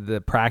of the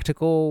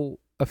practical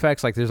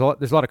effects, like there's a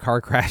lot of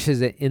car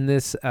crashes in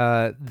this.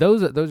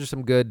 Those are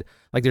some good,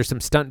 like there's some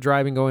stunt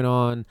driving going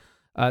on.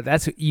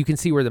 You can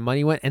see where the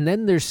money went. And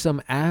then there's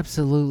some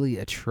absolutely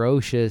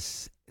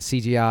atrocious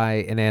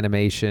CGI and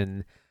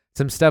animation.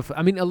 Some stuff,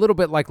 I mean, a little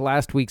bit like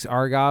last week's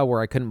Argyle,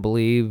 where I couldn't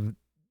believe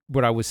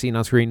what I was seeing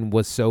on screen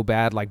was so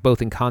bad, like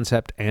both in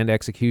concept and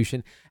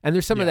execution. And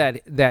there's some of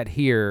that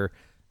here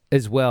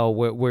as well,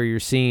 where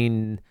you're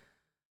seeing,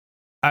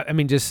 I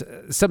mean, just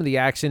some of the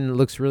action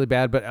looks really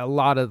bad, but a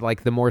lot of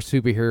like the more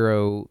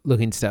superhero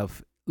looking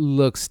stuff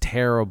looks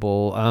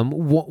terrible.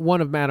 One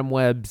of Madame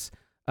Webb's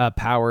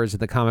powers in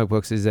the comic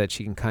books is that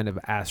she can kind of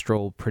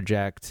astral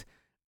project,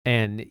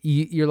 and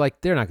you're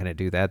like, they're not going to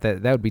do that.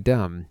 That would be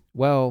dumb.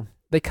 Well,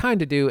 they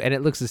kind of do, and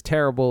it looks as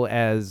terrible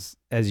as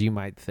you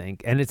might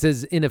think, and it's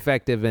as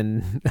ineffective,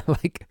 and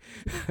like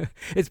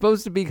it's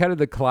supposed to be kind of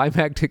the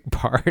climactic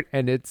part,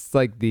 and it's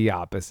like the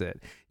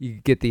opposite. You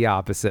get the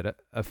opposite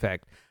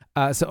effect.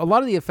 So a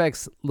lot of the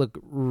effects look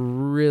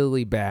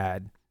really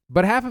bad,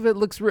 but half of it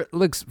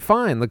looks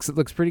fine,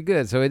 looks pretty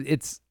good. So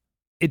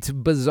it's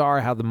bizarre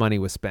how the money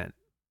was spent.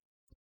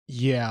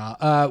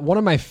 Yeah. One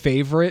of my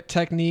favorite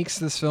techniques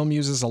this film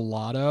uses a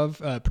lot of,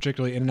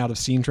 particularly in and out of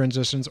scene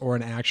transitions or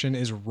in action,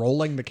 is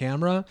rolling the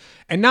camera.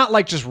 And not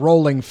like just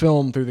rolling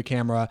film through the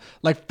camera,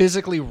 like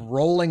physically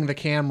rolling the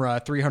camera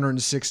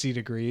 360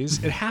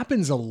 degrees. It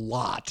happens a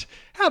lot.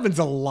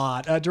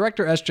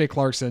 Director S.J.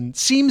 Clarkson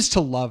seems to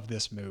love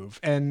this move.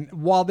 And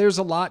while there's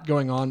a lot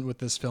going on with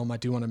this film, I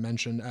do want to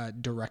mention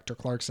Director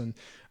Clarkson.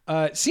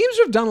 Seems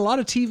to have done a lot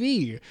of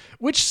TV,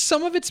 which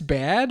some of it's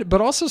bad,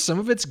 but also some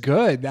of it's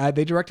good.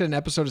 They directed an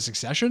episode of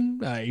Succession,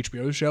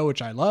 HBO show,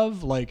 which I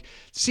love. Like,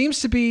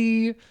 seems to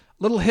be a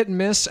little hit and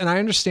miss. And I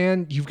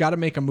understand you've got to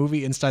make a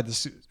movie inside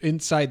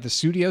the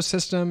studio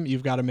system.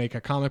 You've got to make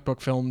a comic book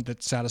film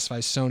that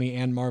satisfies Sony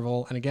and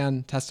Marvel. And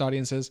again, test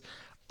audiences.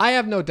 I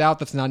have no doubt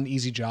that's not an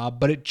easy job,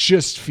 but it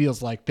just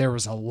feels like there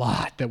was a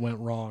lot that went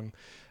wrong.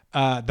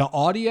 The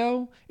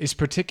audio is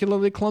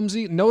particularly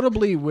clumsy,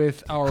 notably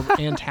with our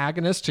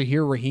antagonist,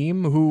 Tahir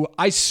Rahim, who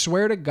I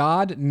swear to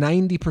God,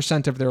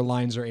 90% of their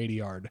lines are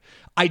ADR'd.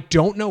 I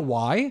don't know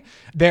why.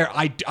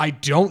 I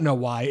don't know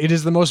why. It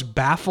is the most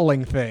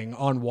baffling thing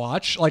on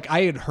watch. Like,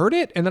 I had heard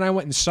it, and then I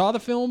went and saw the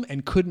film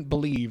and couldn't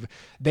believe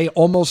they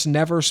almost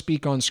never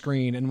speak on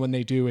screen, and when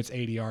they do, it's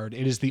ADR'd.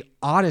 It is the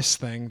oddest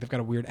thing. They've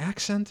got a weird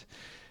accent.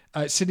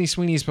 Sydney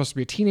Sweeney is supposed to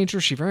be a teenager.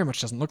 She very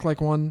much doesn't look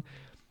like one.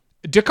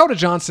 Dakota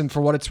Johnson, for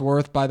what it's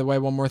worth, by the way,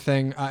 one more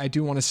thing, I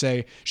do want to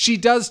say, she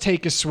does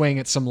take a swing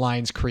at some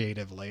lines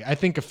creatively. I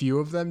think a few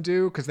of them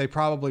do, because they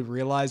probably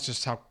realize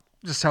just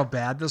how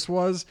bad this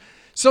was.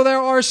 So there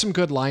are some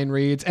good line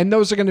reads, and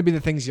those are going to be the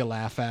things you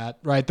laugh at,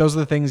 right? Those are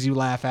the things you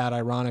laugh at,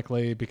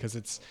 ironically, because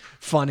it's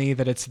funny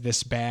that it's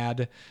this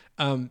bad.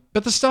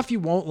 But the stuff you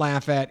won't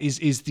laugh at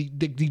is the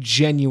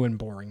genuine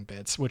boring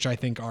bits, which I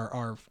think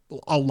are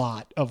a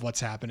lot of what's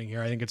happening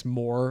here. I think it's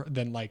more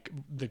than like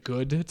the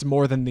good. It's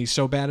more than the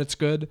so bad it's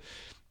good.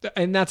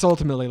 And that's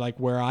ultimately like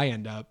where I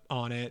end up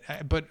on it.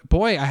 But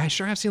boy, I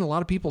sure have seen a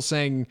lot of people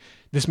saying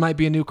this might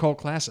be a new cult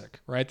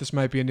classic, right? This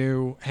might be a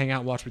new hang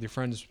out and watch with your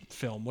friends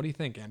film. What do you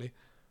think, Andy?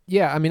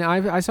 Yeah, I mean,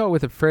 I saw it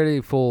with a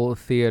pretty full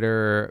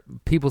theater.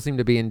 People seem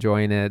to be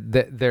enjoying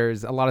it.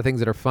 There's a lot of things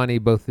that are funny,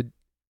 both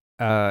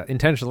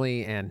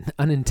intentionally and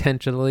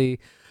unintentionally.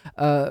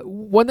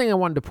 One thing I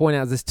wanted to point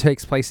out is this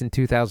takes place in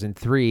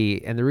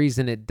 2003, and the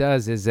reason it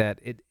does is that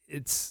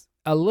it's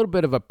a little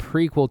bit of a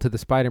prequel to the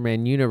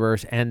Spider-Man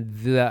universe, and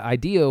the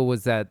idea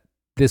was that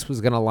this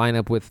was going to line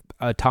up with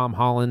Tom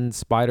Holland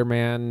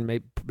Spider-Man,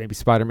 maybe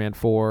Spider-Man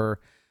 4,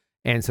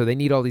 and so they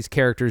need all these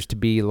characters to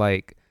be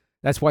like.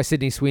 That's why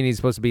Sydney Sweeney is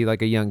supposed to be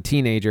like a young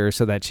teenager,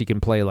 so that she can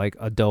play like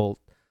adult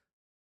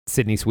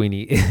Sydney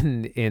Sweeney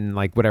in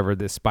like whatever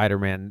this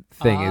Spider-Man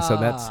thing is. So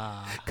that's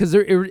because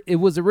it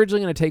was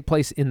originally going to take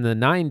place in the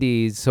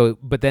 90s. So,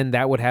 but then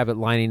that would have it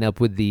lining up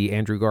with the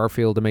Andrew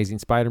Garfield Amazing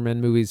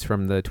Spider-Man movies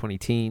from the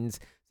 2010s.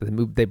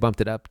 So they bumped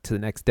it up to the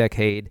next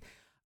decade.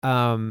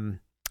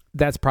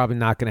 That's probably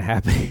not going to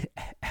happen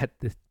at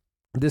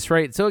this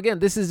rate. So again,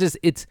 this is just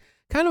it's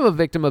kind of a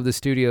victim of the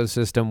studio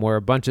system where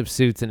a bunch of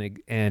suits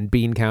and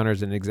bean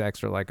counters and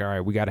execs are like, all right,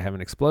 we got to have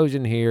an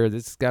explosion here.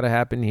 This has got to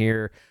happen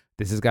here.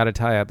 This has got to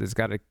tie up. This has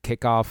got to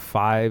kick off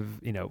 10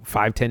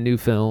 new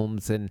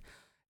films. And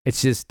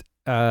it's just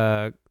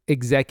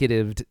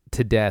executive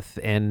to death.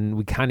 And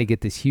we kind of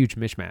get this huge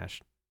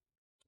mishmash.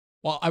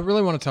 Well, I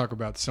really want to talk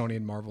about Sony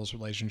and Marvel's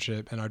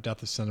relationship and our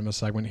Death of Cinema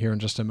segment here in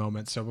just a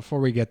moment. So before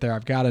we get there,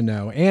 I've got to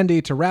know,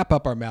 Andy, to wrap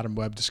up our Madam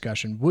Web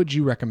discussion, would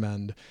you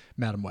recommend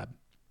Madam Web?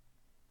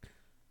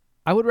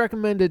 I would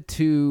recommend it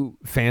to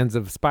fans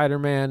of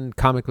Spider-Man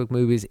comic book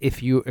movies.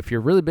 If you're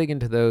really big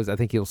into those, I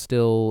think you'll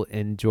still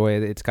enjoy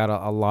it. It's got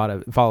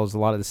it follows a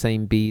lot of the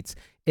same beats.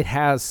 It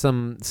has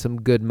some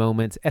good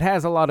moments. It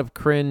has a lot of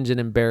cringe and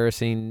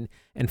embarrassing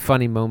and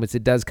funny moments.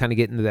 It does kind of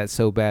get into that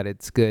so bad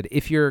it's good.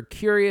 If you're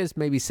curious,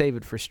 maybe save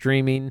it for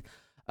streaming.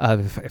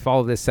 If all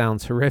of this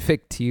sounds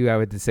horrific to you, I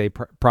would say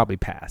probably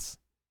pass.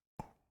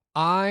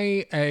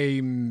 I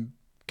am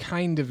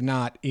kind of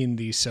not in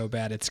the so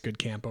bad it's good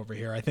camp over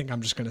here. I think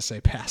I'm just going to say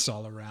pass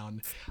all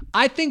around.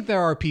 I think there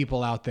are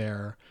people out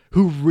there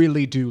who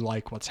really do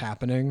like what's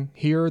happening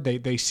here.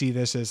 They see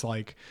this as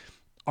like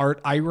art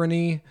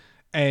irony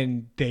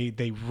and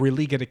they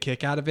really get a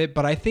kick out of it.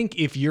 But I think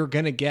if you're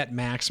going to get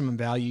maximum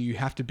value, you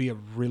have to be a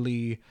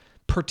really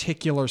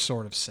particular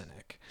sort of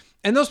cynic.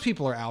 And those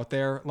people are out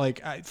there,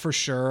 like for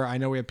sure. I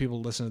know we have people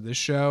who listen to this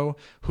show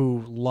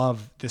who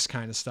love this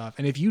kind of stuff.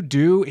 And if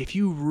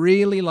you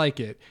really like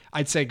it,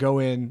 I'd say go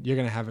in, you're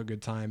going to have a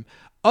good time.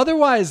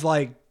 Otherwise,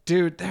 like,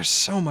 dude, there's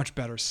so much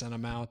better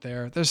cinema out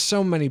there. There's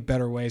so many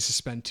better ways to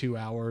spend 2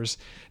 hours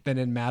than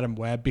in Madam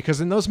Web.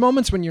 Because in those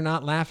moments when you're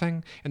not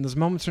laughing, in those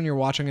moments when you're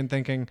watching and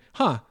thinking,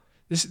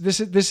 this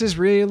is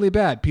really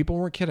bad. People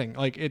weren't kidding.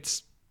 Like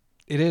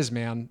it is,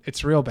 man.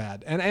 It's real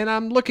bad. And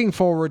I'm looking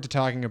forward to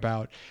talking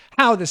about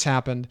how this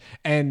happened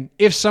and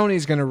if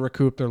Sony's going to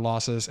recoup their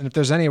losses and if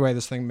there's any way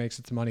this thing makes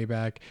its money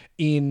back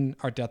in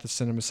our Death of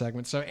Cinema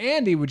segment. So,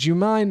 Andy, would you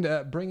mind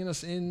bringing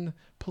us in,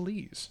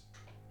 please?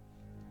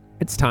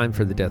 It's time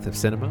for the Death of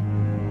Cinema.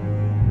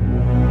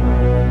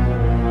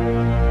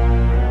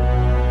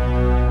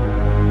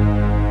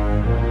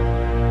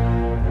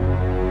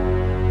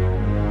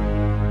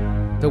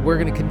 So we're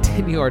going to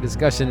continue our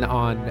discussion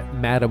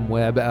on Madam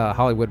Web.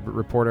 Hollywood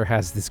Reporter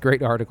has this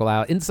great article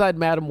out. Inside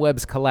Madam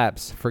Web's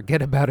collapse,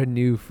 forget about a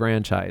new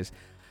franchise.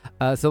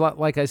 So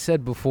like I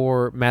said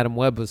before, Madam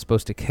Web was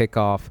supposed to kick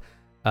off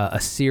a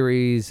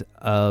series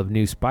of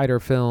new Spider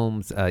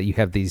films. You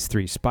have these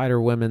 3 Spider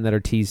Women that are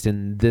teased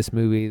in this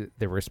movie.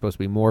 There were supposed to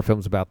be more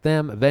films about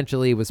them.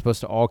 Eventually, it was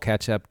supposed to all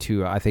catch up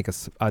to, I think,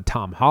 a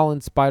Tom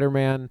Holland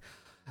Spider-Man.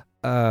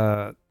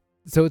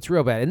 So it's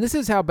real bad. And this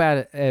is how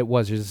bad it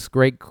was. There's this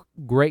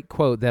great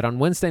quote that on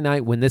Wednesday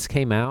night when this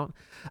came out,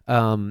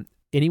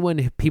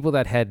 people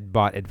that had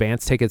bought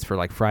advance tickets for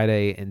like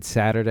Friday and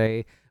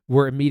Saturday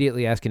were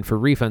immediately asking for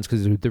refunds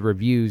because the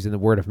reviews and the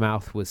word of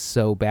mouth was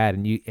so bad.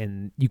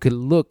 And you could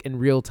look in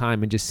real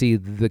time and just see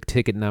the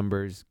ticket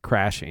numbers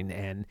crashing.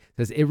 And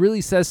it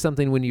really says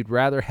something when you'd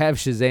rather have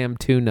Shazam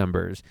 2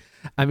 numbers.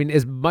 I mean,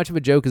 as much of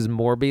a joke as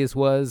Morbius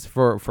was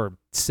for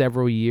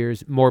several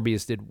years,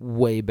 Morbius did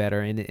way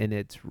better in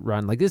its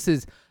run. Like, this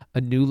is a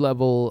new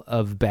level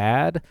of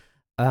bad,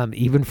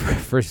 even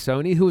for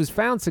Sony, who has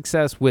found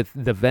success with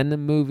the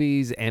Venom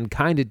movies and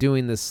kind of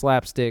doing the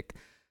slapstick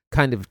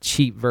kind of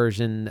cheap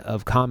version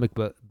of comic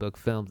book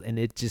films. And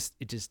it just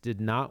did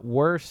not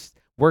work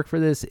for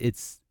this.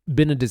 It's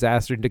been a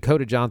disaster.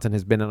 Dakota Johnson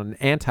has been on an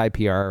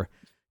anti-PR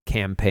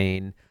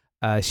campaign.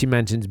 She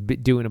mentions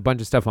doing a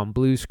bunch of stuff on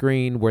blue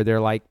screen where they're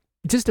like,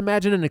 just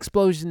imagine an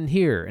explosion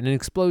here and an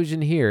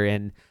explosion here.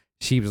 And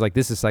she was like,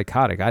 this is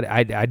psychotic.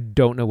 I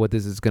don't know what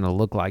this is going to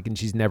look like. And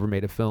she's never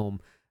made a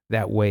film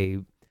that way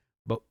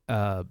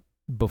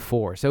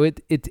before. So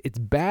it's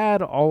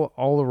bad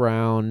all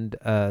around.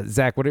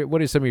 Zach, what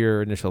are some of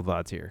your initial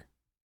thoughts here?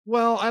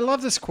 Well, I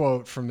love this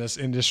quote from this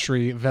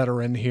industry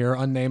veteran here,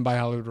 unnamed by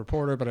Hollywood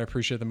Reporter, but I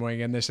appreciate them weighing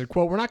in. They said,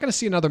 quote, "We're not going to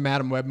see another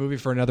Madam Web movie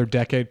for another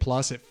decade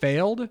plus. It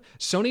failed.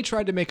 Sony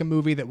tried to make a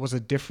movie that was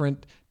a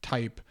different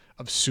type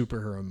of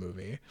superhero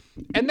movie."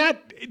 And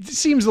that it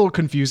seems a little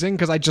confusing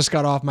because I just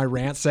got off my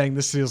rant saying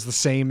this feels the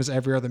same as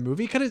every other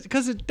movie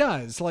because it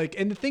does. Like,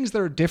 and the things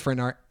that are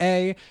different are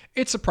A,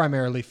 it's a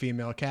primarily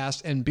female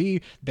cast, and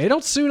B, they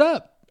don't suit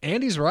up.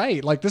 Andy's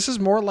right. Like, this is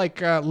more like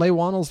Leigh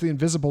Whannell's The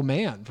Invisible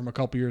Man from a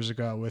couple years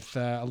ago with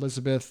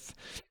Elizabeth.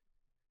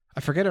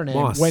 I forget her name.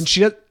 Moss. When she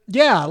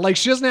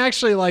doesn't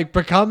actually like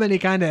become any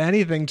kind of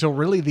anything till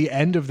really the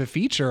end of the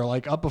feature.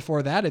 Like up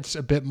before that, it's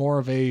a bit more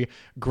of a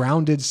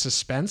grounded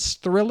suspense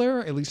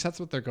thriller. At least that's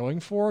what they're going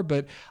for.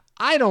 But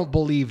I don't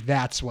believe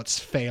that's what's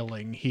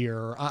failing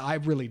here. I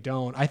really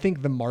don't. I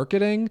think the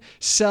marketing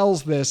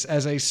sells this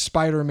as a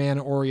Spider-Man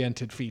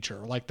oriented feature.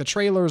 Like the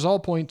trailers all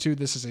point to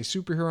this is a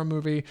superhero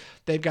movie.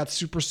 They've got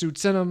super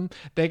suits in them.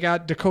 They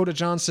got Dakota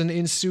Johnson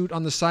in suit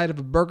on the side of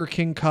a Burger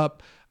King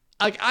cup.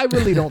 Like, I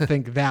really don't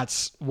think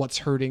that's what's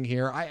hurting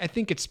here. I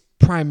think it's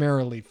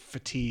primarily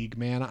fatigue,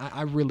 man.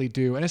 I really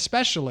do. And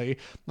especially,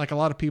 like a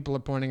lot of people are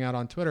pointing out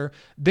on Twitter,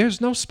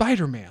 there's no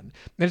Spider-Man.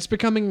 And it's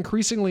becoming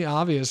increasingly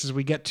obvious as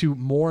we get to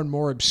more and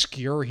more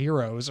obscure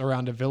heroes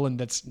around a villain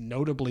that's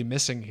notably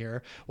missing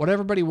here. What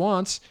everybody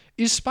wants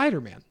is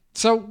Spider-Man.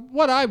 So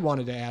what I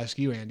wanted to ask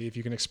you, Andy, if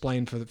you can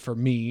explain for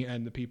me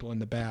and the people in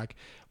the back,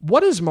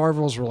 what is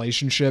Marvel's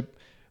relationship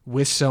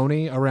with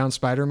Sony around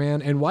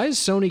Spider-Man? And why is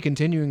Sony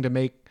continuing to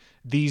make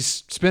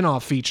these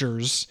spin-off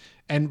features,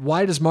 and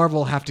why does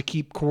Marvel have to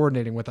keep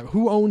coordinating with them?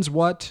 Who owns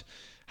what?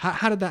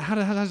 How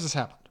does this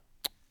happen?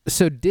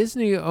 So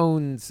Disney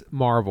owns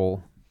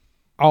Marvel,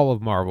 all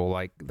of Marvel,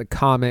 like the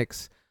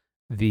comics,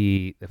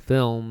 the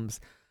films.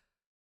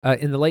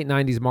 In the late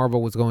 90s,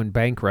 Marvel was going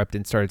bankrupt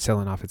and started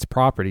selling off its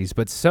properties,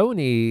 but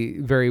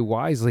Sony very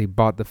wisely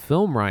bought the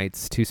film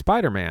rights to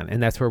Spider-Man,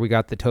 and that's where we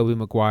got the Tobey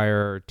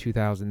Maguire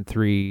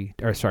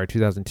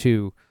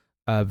 2002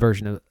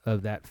 version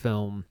of that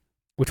film,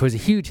 which was a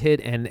huge hit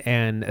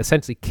and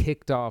essentially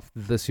kicked off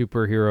the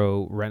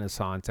superhero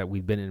renaissance that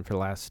we've been in for the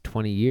last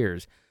 20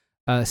 years.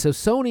 So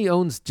Sony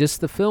owns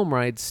just the film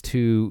rights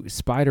to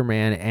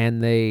Spider-Man,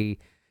 and the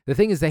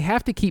thing is they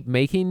have to keep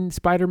making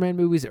Spider-Man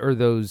movies or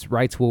those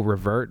rights will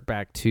revert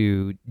back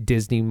to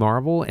Disney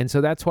Marvel. And so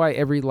that's why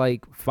every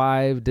like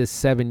 5 to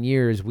 7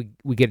 years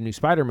we get a new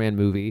Spider-Man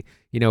movie.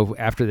 You know,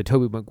 after the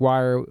Tobey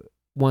Maguire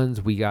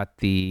ones, we got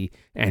the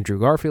Andrew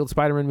Garfield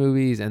Spider-Man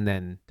movies and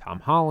then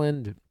Tom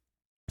Holland.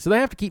 So they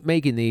have to keep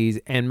making these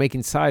and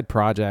making side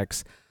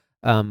projects.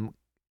 And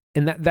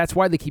that's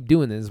why they keep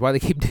doing this, why they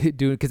keep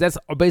doing it, because that's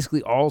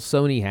basically all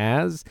Sony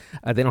has.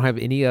 They don't have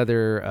any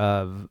other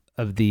of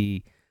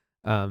the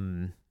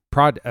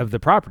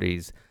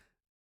properties.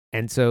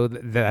 And so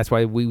that's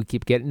why we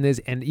keep getting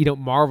this. And, you know,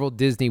 Marvel,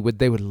 Disney,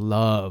 they would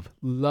love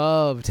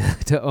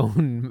to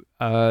own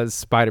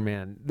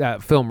Spider-Man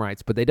film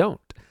rights, but they don't.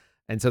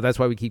 And so that's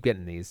why we keep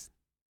getting these.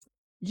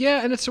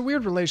 Yeah, and it's a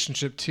weird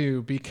relationship,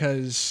 too,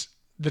 because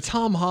the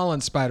Tom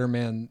Holland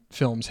Spider-Man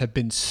films have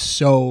been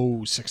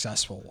so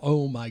successful.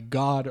 Oh my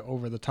God,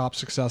 over the top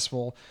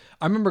successful.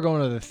 I remember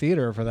going to the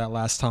theater for that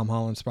last Tom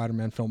Holland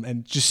Spider-Man film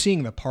and just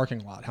seeing the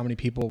parking lot, how many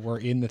people were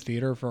in the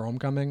theater for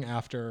Homecoming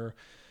after,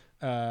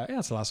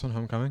 it's the last one,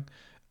 Homecoming.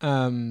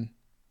 I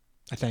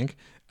think.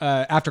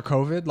 After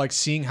COVID, like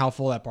seeing how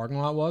full that parking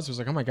lot was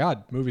like, oh my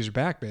God, movies are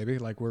back, baby.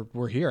 Like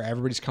we're here.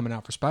 Everybody's coming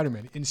out for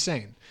Spider-Man.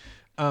 Insane.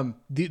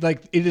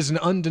 It is an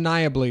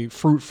undeniably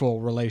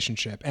fruitful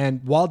relationship.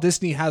 And while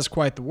Disney has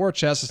quite the war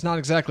chest, it's not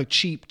exactly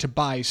cheap to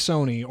buy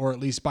Sony, or at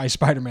least buy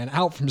Spider-Man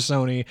out from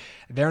Sony.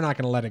 They're not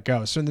going to let it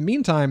go. So in the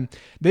meantime,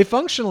 they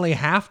functionally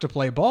have to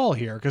play ball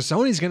here because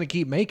Sony's going to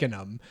keep making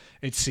them,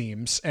 it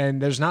seems.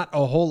 And there's not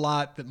a whole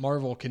lot that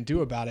Marvel can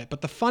do about it. But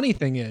the funny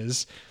thing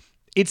is,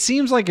 it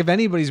seems like if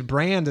anybody's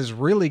brand is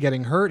really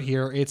getting hurt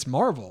here, it's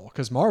Marvel,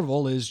 because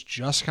Marvel is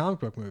just comic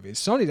book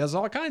movies. Sony does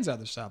all kinds of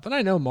other stuff. And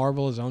I know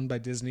Marvel is owned by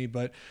Disney,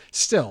 but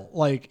still,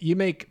 like, you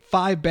make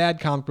 5 bad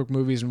comic book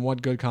movies and 1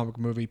 good comic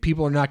book movie,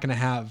 people are not going to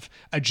have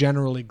a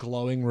generally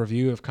glowing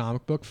review of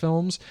comic book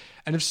films.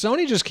 And if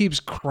Sony just keeps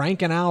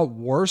cranking out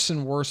worse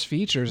and worse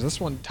features, this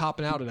one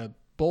topping out at a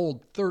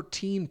bold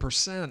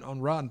 13%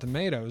 on Rotten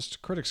Tomatoes,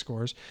 critic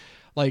scores,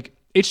 like,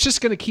 it's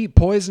just going to keep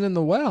poisoning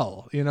the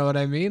well. You know what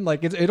I mean?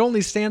 Like, it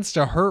only stands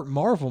to hurt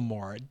Marvel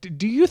more.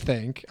 Do you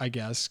think, I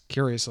guess,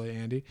 curiously,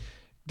 Andy,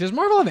 does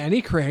Marvel have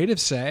any creative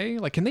say?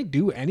 Like, can they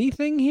do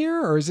anything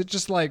here? Or is it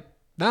just like,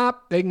 nah,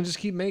 they can just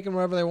keep making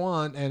whatever they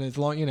want, and as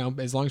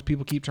long as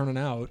people keep turning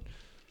out?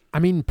 I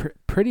mean,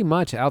 pretty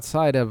much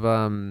outside of,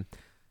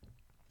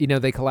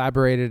 they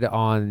collaborated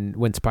on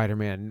when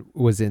Spider-Man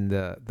was in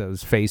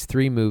those Phase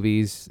 3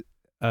 movies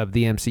of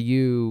the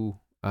MCU,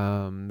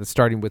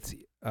 starting with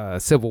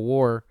Civil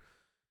War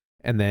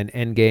and then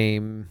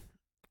Endgame.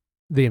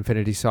 the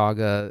Infinity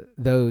Saga,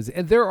 those.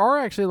 And there are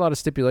actually a lot of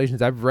stipulations.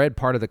 I've read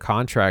part of the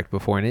contract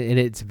before, and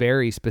it's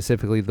very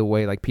specifically the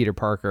way like Peter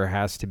Parker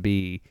has to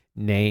be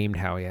named,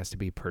 how he has to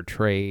be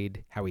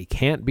portrayed, how he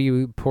can't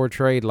be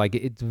portrayed. Like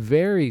it's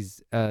very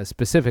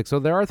specific. So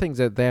there are things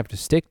that they have to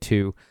stick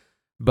to,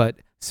 but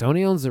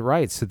Sony owns the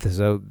rights,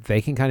 so they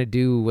can kind of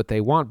do what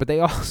they want, but they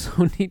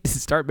also need to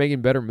start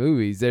making better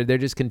movies. They're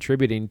just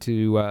contributing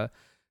to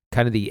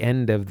kind of the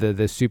end of the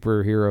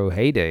superhero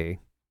heyday.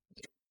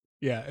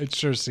 Yeah, it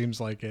sure seems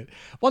like it.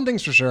 One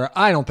thing's for sure,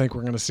 I don't think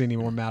we're going to see any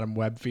more Madam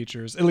Web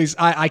features. At least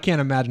I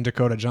can't imagine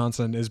Dakota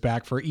Johnson is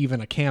back for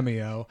even a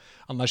cameo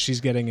unless she's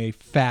getting a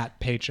fat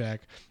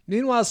paycheck.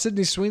 Meanwhile,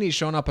 Sydney Sweeney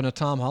showing up in a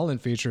Tom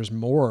Holland feature is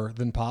more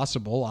than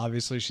possible.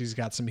 Obviously, she's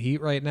got some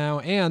heat right now,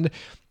 and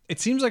it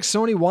seems like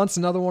Sony wants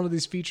another one of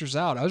these features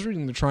out. I was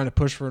reading they're trying to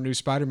push for a new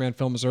Spider-Man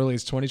film as early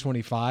as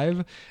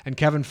 2025, and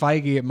Kevin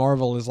Feige at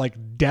Marvel is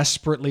like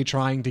desperately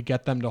trying to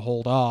get them to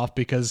hold off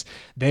because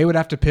they would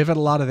have to pivot a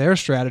lot of their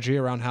strategy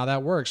around how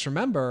that works.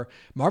 Remember,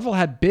 Marvel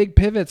had big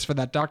pivots for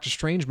that Doctor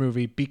Strange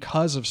movie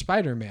because of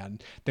Spider-Man.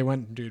 They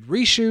went and did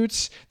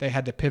reshoots. They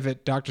had to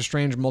pivot Doctor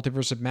Strange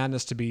Multiverse of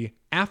Madness to be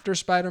after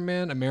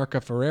Spider-Man. America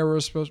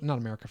Chavez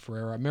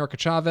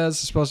is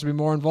supposed to be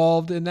more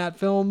involved in that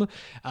film.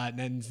 And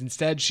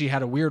instead, she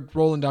had a weird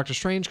role in Doctor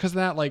Strange because of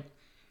that. Like,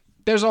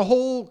 there's a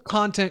whole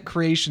content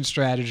creation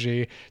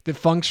strategy that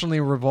functionally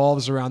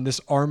revolves around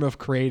this arm of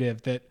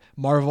creative that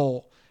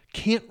Marvel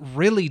can't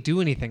really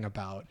do anything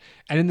about.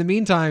 And in the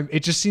meantime,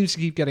 it just seems to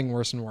keep getting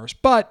worse and worse.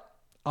 But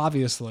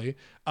obviously,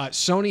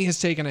 Sony has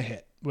taken a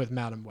hit with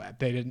Madam Web.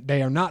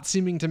 They are not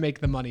seeming to make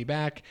the money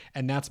back,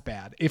 and that's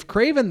bad. If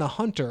Kraven the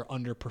Hunter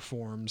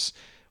underperforms,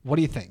 what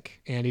do you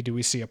think, Andy? Do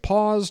we see a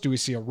pause? Do we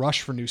see a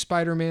rush for new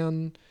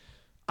Spider-Man?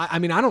 I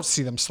mean, I don't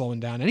see them slowing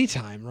down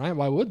anytime, right?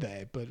 Why would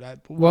they? But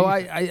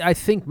I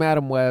think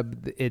Madam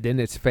Web, in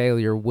its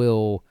failure,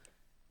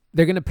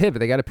 they're going to pivot.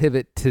 They got to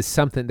pivot to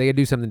something. They got to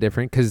do something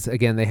different because,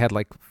 again, they had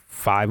like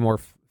 5 more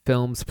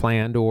films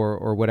planned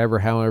or whatever,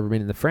 however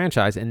many in the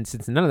franchise. And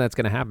since none of that's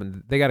going to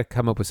happen, they got to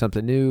come up with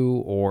something new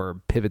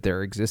or pivot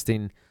their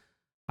existing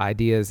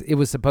ideas. It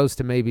was supposed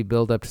to maybe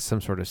build up to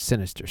some sort of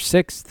Sinister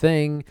Six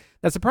thing.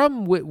 That's the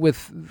problem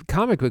with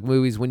comic book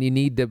movies when you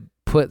need to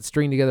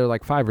string together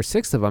like 5 or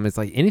 6 of them. It's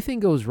like anything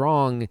goes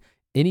wrong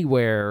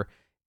anywhere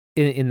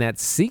in that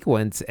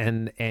sequence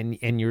and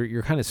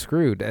you're kind of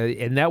screwed.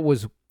 And that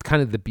was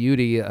kind of the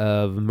beauty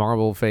of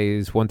Marvel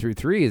Phase 1 through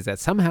 3 is that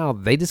somehow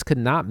they just could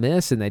not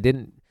miss, and they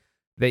didn't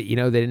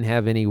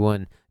have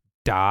anyone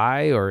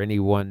die or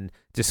anyone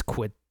just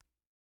quit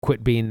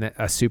being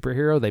a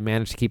superhero. They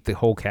managed to keep the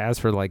whole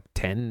cast for like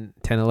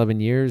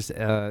 11 years.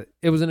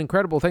 It was an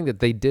incredible thing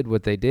that they did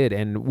what they did,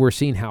 and we're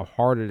seeing how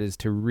hard it is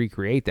to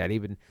recreate that.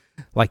 Even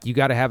like you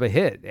got to have a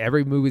hit.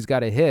 Every movie's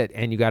got a hit,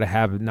 and you got to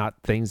have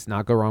things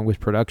not go wrong with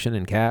production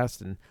and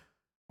cast and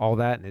all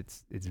that, and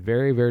it's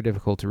very, very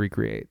difficult to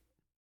recreate.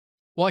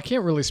 Well, I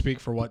can't really speak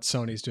for what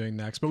Sony's doing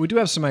next, but we do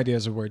have some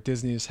ideas of where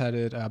Disney is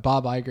headed.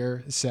 Bob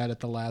Iger said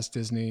at the last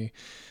Disney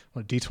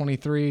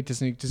D23,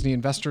 Disney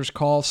Investors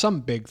Call,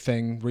 some big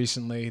thing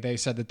recently. They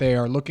said that they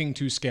are looking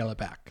to scale it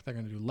back. They're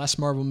going to do less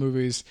Marvel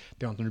movies.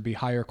 They want them to be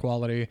higher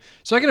quality.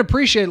 So I can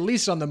appreciate, at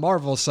least on the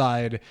Marvel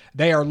side,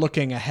 they are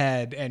looking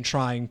ahead and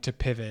trying to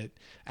pivot.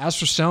 As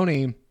for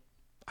Sony,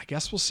 I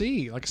guess we'll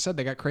see. Like I said,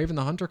 they got Kraven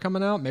the Hunter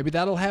coming out. Maybe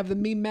that'll have the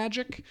meme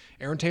magic.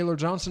 Aaron Taylor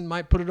Johnson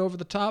might put it over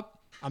the top.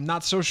 I'm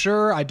not so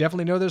sure. I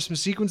definitely know there's some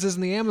sequences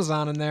in the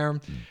Amazon in there.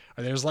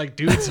 There's like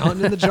dudes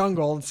hunting in the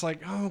jungle. It's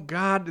like, oh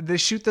God, they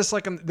shoot this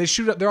like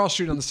they're all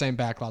shooting on the same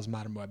backlot as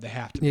Madam Web. They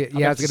have to.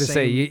 Yeah, I was gonna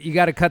say you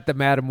got to cut the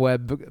Madam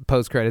Web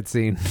post-credit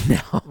scene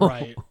now.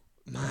 Right.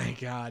 My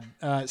God.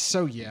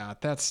 So yeah,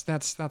 that's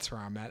where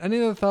I'm at.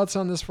 Any other thoughts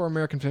on this for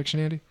American Fiction,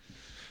 Andy?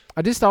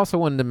 I just also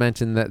wanted to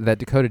mention that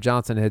Dakota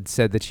Johnson had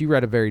said that she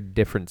read a very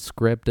different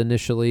script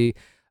initially.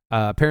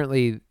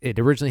 Apparently, it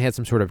originally had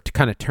some sort of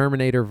kind of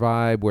Terminator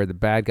vibe where the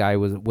bad guy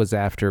was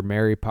after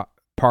Mary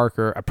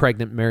Parker, a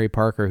pregnant Mary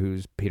Parker,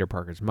 who's Peter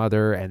Parker's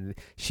mother, and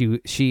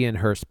she and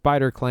her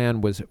Spider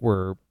Clan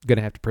were going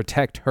to have to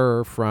protect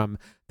her from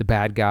the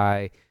bad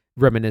guy,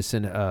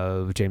 reminiscent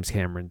of James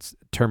Cameron's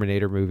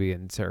Terminator movie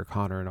and Sarah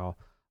Connor and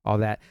all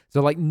that. So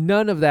like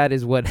none of that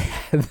is what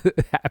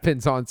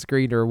happens on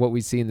screen or what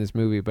we see in this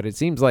movie, but it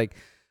seems like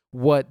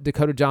what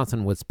Dakota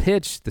Johnson was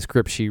pitched, the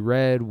script she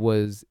read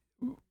was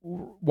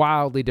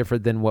wildly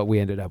different than what we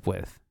ended up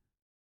with.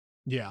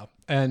 Yeah,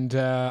 and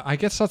I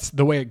guess that's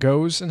the way it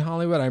goes in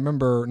Hollywood. I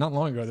remember not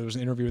long ago there was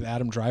an interview with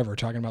Adam Driver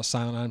talking about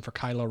Silent Island for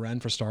Kylo Ren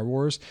for Star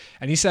Wars,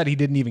 and he said he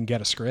didn't even get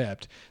a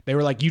script. They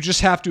were like, you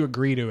just have to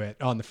agree to it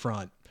on the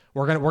front.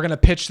 We're gonna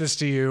pitch this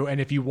to you,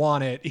 and if you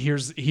want it,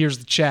 here's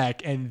the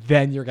check, and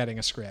then you're getting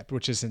a script,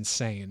 which is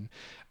insane.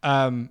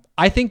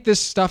 I think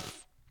this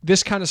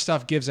kind of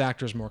stuff gives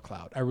actors more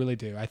clout. I really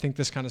do. I think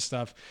this kind of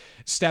stuff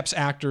steps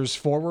actors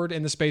forward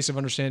in the space of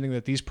understanding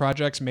that these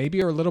projects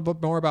maybe are a little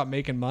bit more about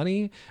making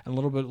money and a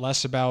little bit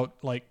less about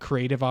like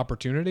creative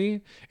opportunity.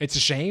 It's a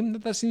shame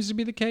that seems to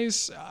be the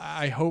case.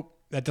 I hope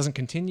that doesn't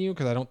continue,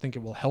 because I don't think it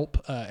will help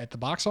at the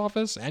box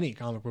office, any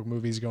comic book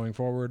movies going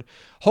forward.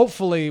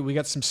 Hopefully we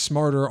get some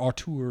smarter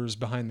auteurs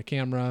behind the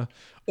camera,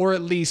 or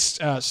at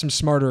least some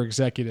smarter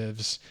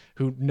executives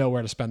who know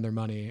where to spend their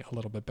money a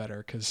little bit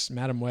better, because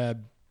Madam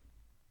Web,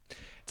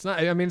 it's not,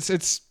 I mean,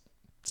 it's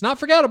not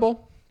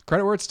forgettable.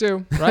 Credit where it's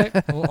due, right?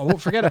 I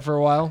won't forget it for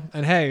a while.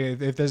 And hey,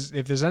 if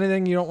there's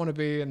anything you don't want to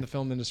be in the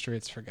film industry,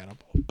 it's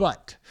forgettable.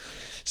 But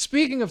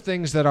speaking of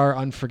things that are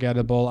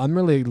unforgettable, I'm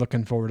really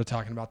looking forward to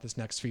talking about this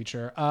next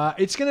feature.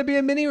 It's going to be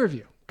a mini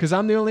review, because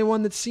I'm the only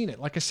one that's seen it.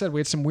 Like I said, we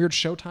had some weird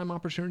Showtime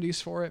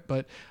opportunities for it,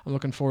 but I'm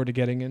looking forward to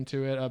getting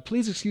into it.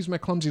 Please excuse my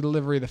clumsy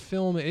delivery. The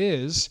film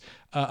is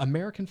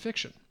American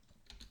Fiction.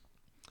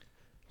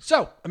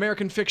 So,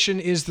 American Fiction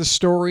is the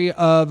story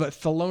of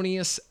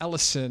Thelonious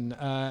Ellison,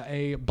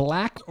 a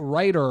black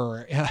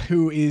writer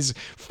who is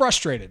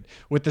frustrated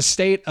with the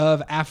state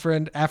of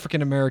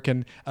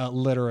African-American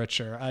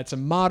literature. It's a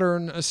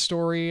modern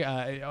story.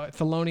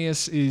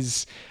 Thelonious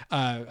is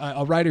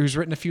a writer who's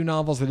written a few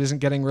novels that isn't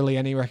getting really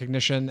any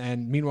recognition,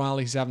 and meanwhile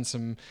he's having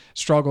some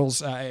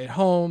struggles at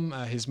home.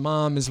 His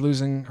mom is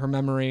losing her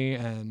memory,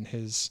 and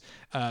his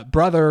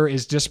brother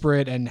is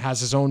disparate and has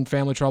his own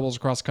family troubles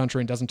across the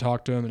country and doesn't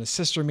talk to him. And his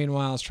sister,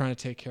 meanwhile, is trying to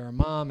take care of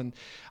mom. And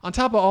on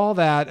top of all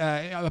that,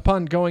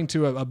 upon going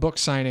to a book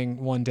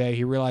signing one day,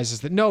 he realizes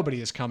that nobody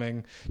is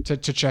coming to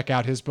check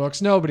out his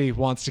books. Nobody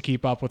wants to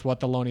keep up with what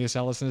Thelonious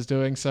Ellison is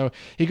doing. So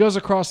he goes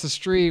across the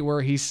street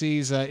where he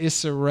sees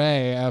Issa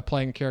Rae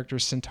playing character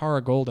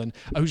Centara Golden,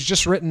 who's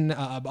just written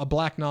a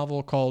black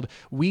novel called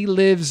We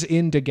Lives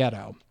in the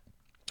Ghetto.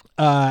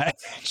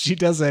 She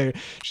does a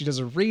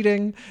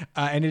reading,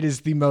 and it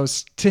is the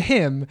most, to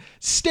him,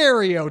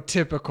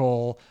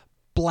 stereotypical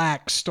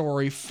black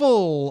story,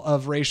 full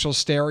of racial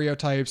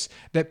stereotypes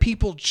that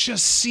people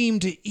just seem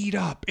to eat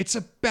up. It's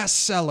a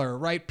bestseller,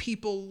 right?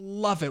 People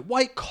love it.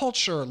 White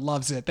culture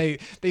loves it. They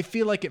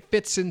feel like it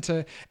fits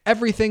into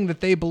everything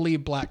that they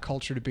believe black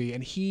culture to be,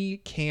 and he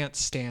can't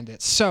stand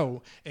it.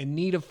 So, in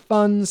need of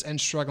funds and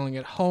struggling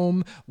at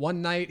home,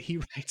 one night he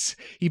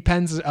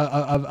pens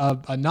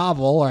a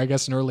novel, or I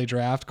guess an early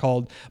draft,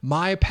 called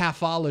My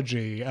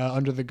Pathology,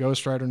 under the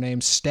ghostwriter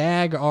name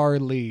Stag R.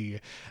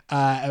 Lee,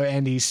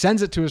 and he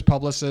sends it to his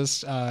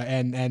publicist,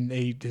 and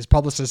his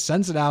publicist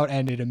sends it out,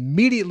 and it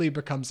immediately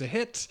becomes a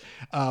hit.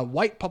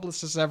 White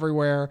publicists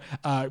everywhere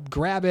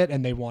grab it,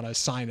 and they want to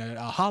sign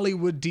a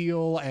Hollywood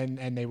deal,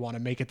 and they want to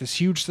make it this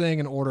huge thing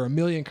and order 1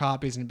 million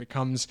copies, and it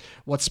becomes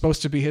what's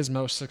supposed to be his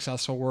most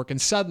successful work.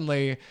 And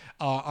suddenly,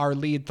 our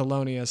lead,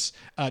 Thelonious,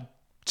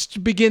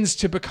 begins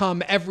to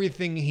become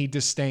everything he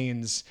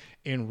disdains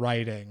in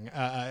writing.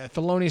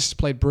 Thelonious is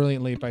played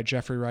brilliantly by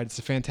Jeffrey Wright. It's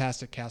a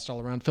fantastic cast all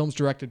around. Film's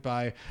directed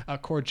by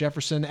Cord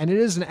Jefferson, and it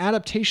is an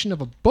adaptation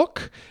of a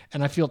book,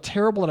 and I feel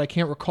terrible that I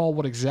can't recall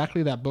what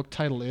exactly that book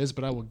title is,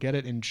 but I will get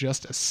it in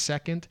just a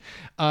second.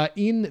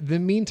 In the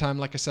meantime,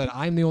 like I said,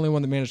 I'm the only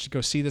one that managed to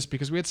go see this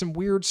because we had some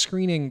weird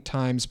screening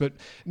times, but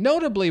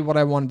notably what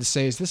I wanted to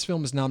say is this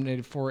film is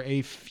nominated for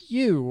a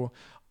few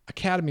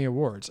Academy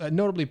Awards,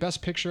 notably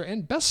Best Picture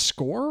and Best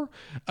Score,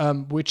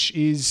 which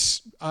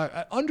is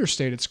an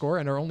understated score,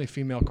 and our only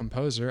female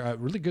composer.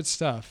 Really good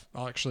stuff.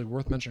 Actually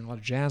worth mentioning. A lot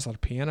of jazz, a lot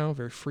of piano,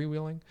 very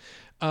freewheeling.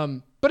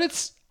 But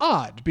it's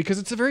odd because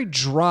it's a very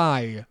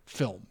dry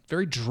film,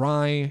 very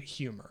dry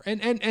humor,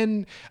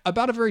 and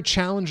about a very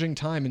challenging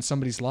time in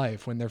somebody's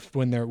life when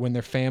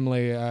their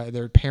family,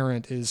 their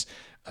parent is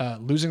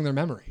losing their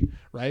memory,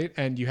 right?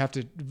 And you have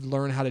to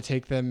learn how to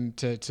take them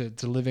to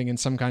living in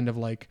some kind of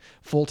like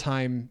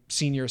full-time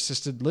senior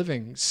assisted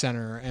living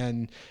center.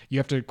 And you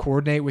have to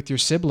coordinate with your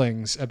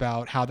siblings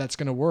about how that's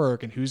going to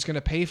work and who's going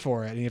to pay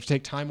for it. And you have to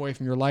take time away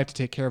from your life to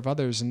take care of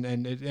others. And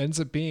it ends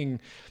up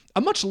being a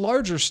much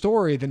larger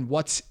story than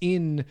what's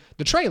in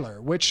the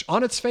trailer, which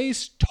on its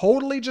face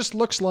totally just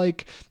looks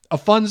like a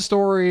fun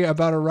story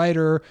about a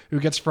writer who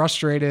gets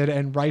frustrated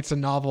and writes a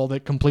novel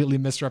that completely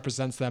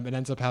misrepresents them and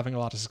ends up having a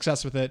lot of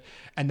success with it,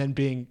 and then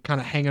being kind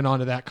of hanging on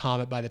to that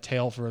comet by the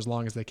tail for as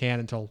long as they can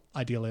until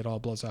ideally it all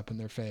blows up in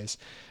their face.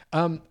 I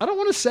don't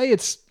want to say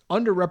it's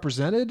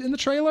underrepresented in the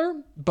trailer,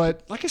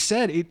 but like I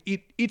said,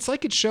 it's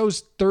like it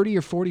shows 30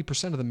 or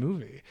 40% of the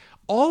movie.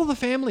 All the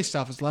family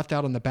stuff is left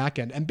out on the back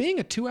end, and being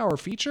a 2-hour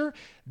feature,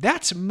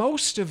 that's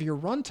most of your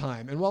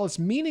runtime. And while it's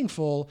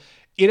meaningful,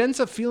 it ends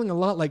up feeling a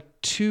lot like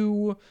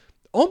two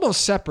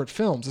almost separate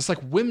films. It's like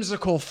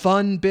whimsical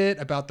fun bit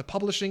about the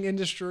publishing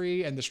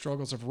industry and the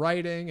struggles of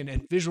writing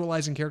and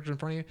visualizing characters in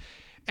front of you.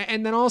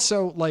 And then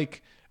also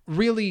like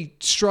really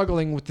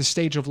struggling with the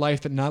stage of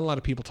life that not a lot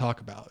of people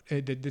talk about.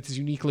 It's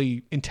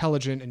uniquely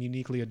intelligent and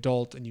uniquely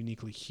adult and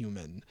uniquely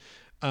human.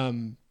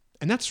 And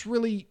that's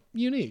really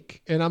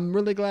unique. And I'm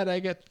really glad I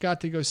got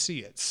to go see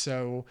it.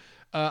 So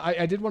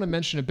I did want to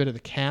mention a bit of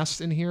the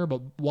cast in here, but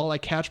while I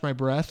catch my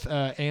breath,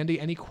 Andy,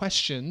 any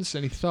questions,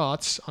 any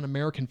thoughts on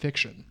American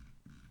Fiction?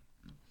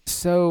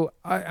 So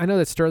I know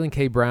that Sterling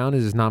K. Brown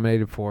is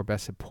nominated for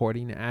Best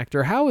Supporting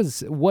Actor.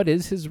 What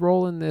is his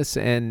role in this,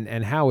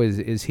 and how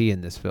is he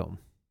in this film?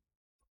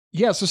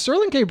 Yeah, so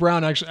Sterling K.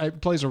 Brown actually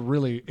plays a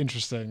really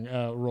interesting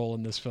role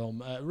in this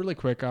film. Really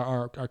quick,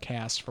 our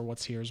cast for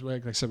what's here is,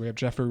 like I said, we have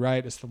Jeffrey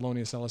Wright as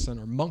Thelonious Ellison,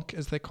 or Monk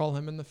as they call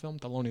him in the film.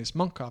 Thelonious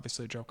Monk,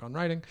 obviously a joke on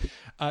writing.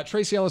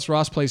 Tracy Ellis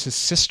Ross plays his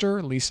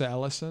sister, Lisa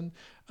Ellison,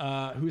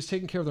 who is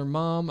taking care of their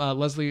mom,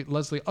 Leslie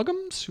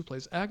Uggams, who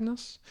plays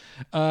Agnes.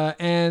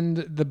 And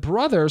the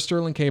brother,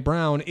 Sterling K.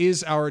 Brown,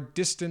 is our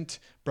distant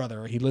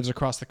brother. He lives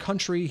across the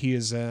country. He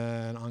is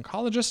an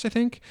oncologist, I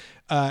think.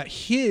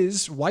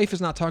 His wife is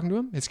not talking to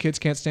him. His kids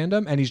can't stand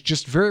him. And he's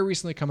just very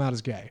recently come out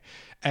as gay.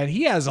 And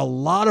he has a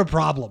lot of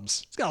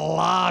problems. He's got a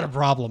lot of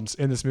problems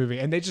in this movie.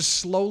 And they just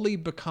slowly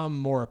become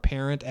more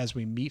apparent as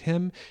we meet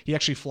him. He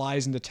actually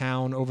flies into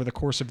town over the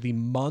course of the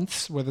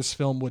months where this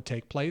film would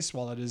take place.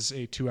 While it is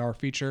a 2-hour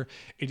feature,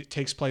 it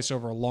takes place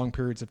over long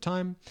periods of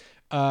time.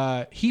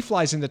 He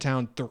flies into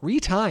town 3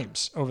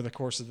 times over the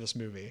course of this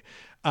movie.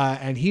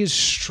 And he is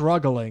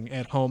struggling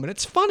at home. And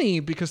it's funny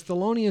because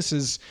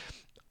Thelonious'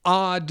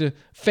 odd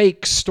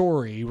fake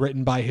story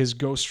written by his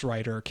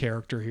ghostwriter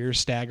character here,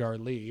 Staggar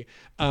Lee,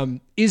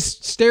 is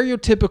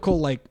stereotypical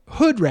like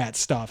hood rat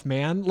stuff,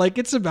 man. Like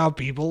it's about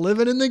people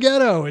living in the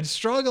ghetto and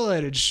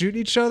struggling and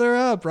shooting each other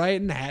up, right?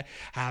 And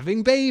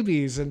having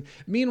babies. And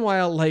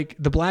meanwhile, like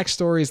the black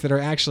stories that are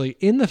actually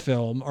in the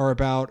film are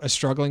about a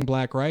struggling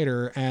black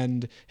writer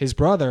and his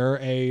brother,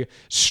 a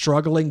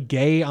struggling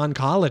gay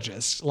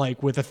oncologist,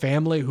 like with a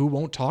family who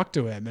won't talk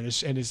to him and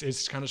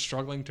is kind of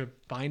struggling to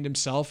find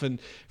himself and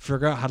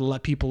figure out how to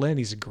let people in.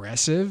 He's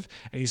aggressive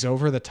and he's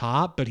over the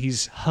top, but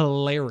he's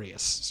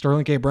hilarious.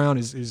 Sterling K. Brown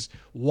is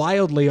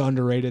wildly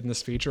underrated in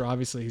this feature.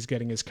 Obviously, he's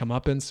getting his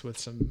comeuppance with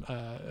some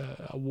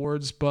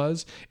awards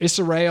buzz.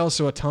 Issa Rae,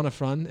 also a ton of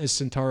fun, is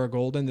Sintara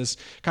Golden, this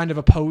kind of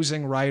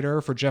opposing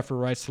writer for Jeffrey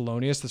Wright's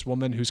Thelonious, this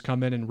woman who's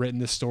come in and written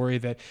this story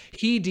that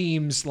he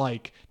deems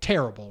like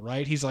terrible,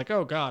 right? He's like,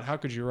 oh God, how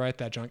could you write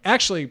that junk?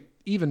 Actually,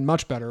 even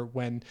much better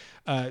when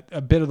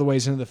a bit of the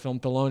ways into the film,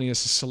 Thelonious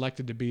is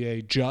selected to be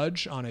a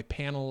judge on a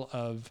panel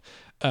of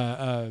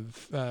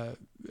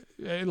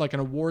like an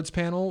awards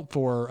panel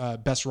for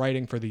best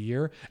writing for the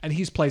year, and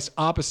he's placed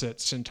opposite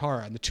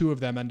Sintara, and the two of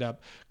them end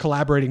up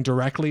collaborating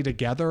directly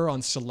together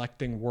on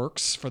selecting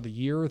works for the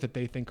year that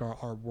they think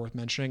are worth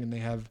mentioning. And they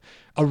have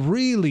a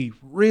really,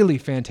 really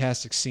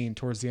fantastic scene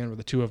towards the end where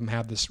the two of them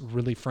have this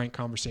really frank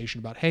conversation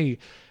about, hey,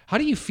 how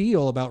do you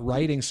feel about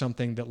writing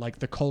something that like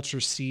the culture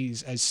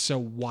sees as so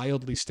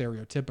wildly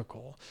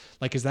stereotypical?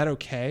 Like, is that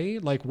okay?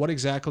 Like, what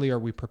exactly are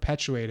we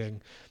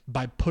perpetuating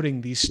by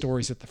putting these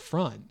stories at the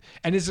front?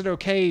 And is it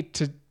okay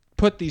to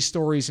put these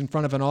stories in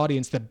front of an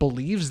audience that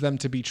believes them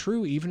to be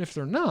true, even if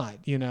they're not,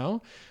 you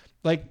know?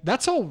 Like,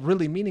 that's all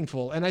really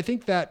meaningful. And I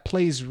think that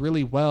plays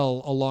really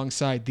well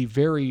alongside the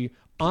very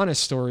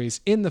honest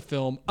stories in the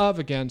film of,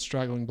 again,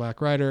 struggling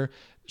black writer,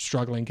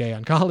 struggling gay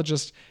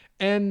oncologist,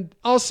 and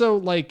also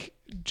like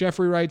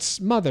Jeffrey Wright's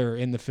mother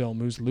in the film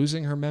who's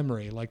losing her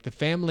memory. Like the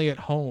family at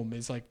home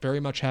is like very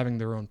much having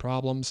their own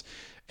problems.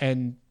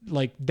 And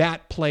like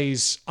that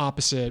plays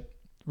opposite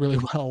really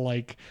well,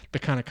 like the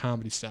kind of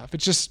comedy stuff. It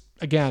just,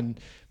 again,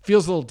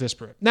 feels a little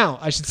disparate. Now,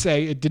 I should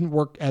say it didn't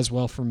work as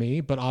well for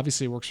me, but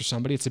obviously it works for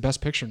somebody. It's a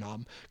Best Picture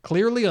nom.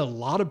 Clearly a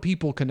lot of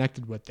people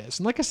connected with this.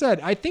 And like I said,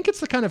 I think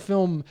it's the kind of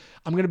film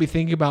I'm going to be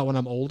thinking about when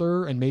I'm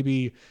older and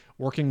maybe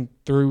working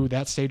through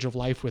that stage of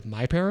life with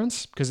my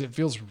parents, because it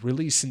feels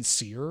really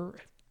sincere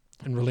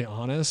and really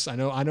honest. I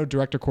know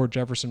director Cord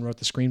Jefferson wrote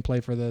the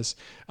screenplay for this.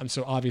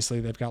 So obviously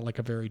they've got like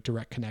a very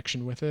direct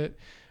connection with it.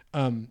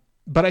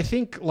 But I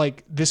think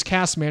like this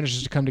cast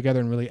manages to come together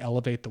and really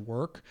elevate the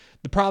work.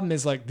 The problem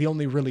is like the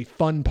only really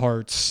fun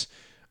parts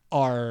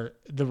are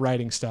the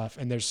writing stuff,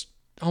 and there's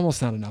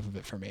almost not enough of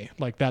it for me.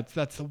 Like that's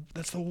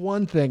the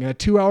one thing. A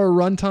 2-hour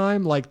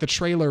runtime, like the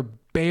trailer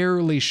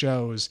barely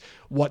shows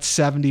what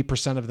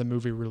 70% of the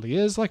movie really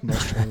is, like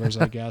most trailers,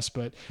 I guess.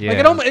 But yeah.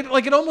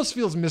 It almost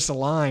feels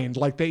misaligned.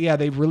 Like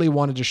they really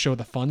wanted to show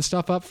the fun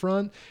stuff up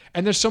front,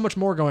 and there's so much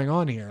more going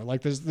on here.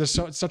 Like there's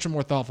such a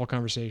more thoughtful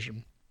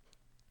conversation.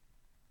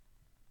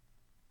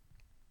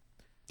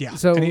 Yeah.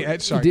 So so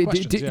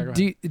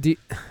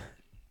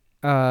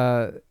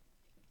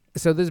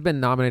this has been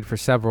nominated for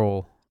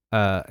several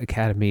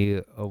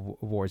Academy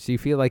Awards. Do you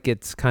feel like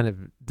it's kind of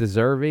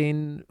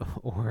deserving,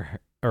 or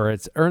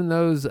it's earned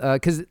those?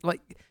 Because like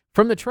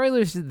from the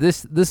trailers,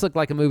 this looked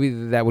like a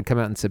movie that would come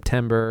out in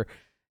September.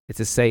 It's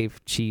a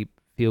safe,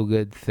 cheap, feel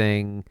good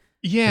thing.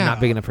 Yeah. Not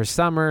big enough for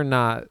summer.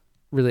 Not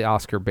really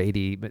Oscar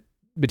baity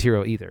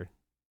material either.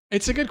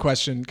 It's a good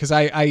question because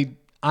I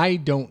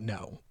don't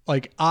know.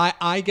 Like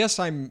I guess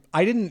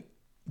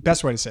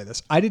best way to say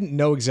this, I didn't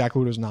know exactly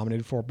what it was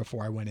nominated for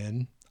before I went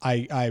in.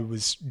 I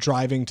was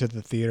driving to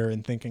the theater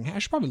and thinking, hey, I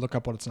should probably look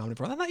up what it's nominated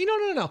for. And I thought,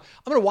 no.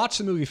 I'm going to watch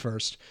the movie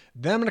first.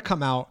 Then I'm going to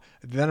come out.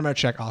 Then I'm going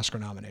to check Oscar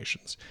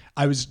nominations.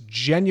 I was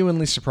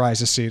genuinely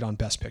surprised to see it on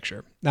Best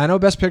Picture. Now, I know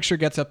Best Picture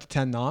gets up to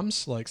 10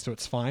 noms, like, so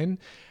it's fine.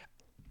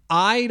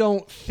 I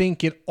don't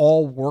think it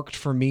all worked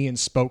for me and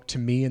spoke to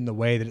me in the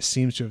way that it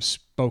seems to have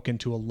spoken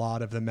to a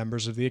lot of the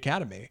members of the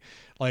Academy.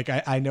 Like,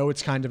 I know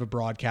it's kind of a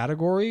broad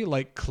category.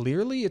 Like,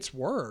 clearly it's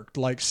worked.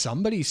 Like,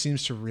 somebody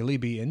seems to really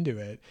be into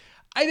it.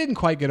 I didn't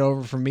quite get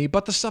over for me,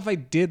 but the stuff I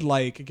did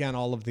like, again,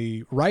 all of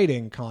the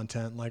writing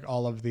content, like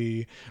all of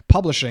the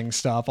publishing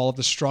stuff, all of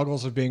the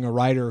struggles of being a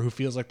writer who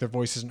feels like their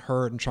voice isn't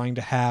heard and trying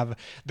to have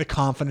the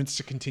confidence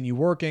to continue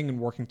working and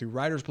working through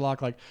writer's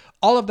block, like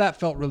all of that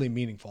felt really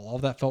meaningful. All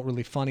of that felt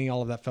really funny.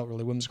 All of that felt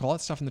really whimsical. All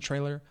that stuff in the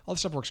trailer, all that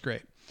stuff works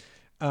great.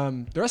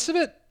 The rest of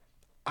it,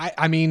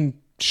 I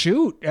mean,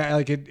 shoot,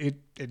 like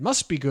it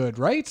must be good,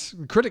 right?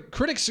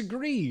 Critics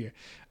agree.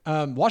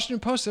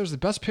 Washington Post, that was the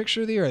best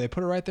picture of the year. They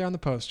put it right there on the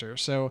poster.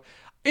 So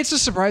it's a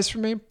surprise for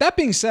me. That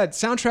being said,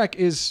 soundtrack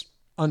is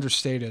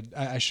understated.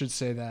 I should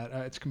say that.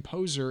 Its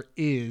composer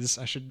is,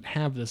 I should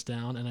have this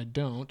down and I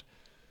don't.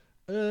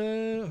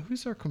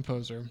 Who's our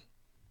composer?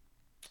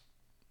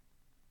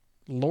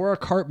 Laura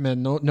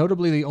Cartman,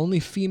 notably the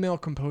only female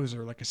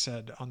composer, like I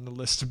said, on the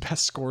list of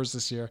best scores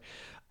this year.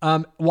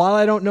 While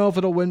I don't know if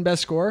it'll win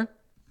best score,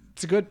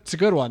 it's a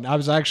good one. I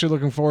was actually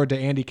looking forward to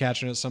Andy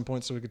catching it at some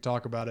point so we could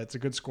talk about it. It's a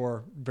good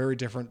score, very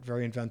different,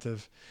 very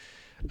inventive.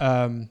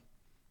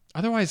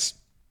 Otherwise,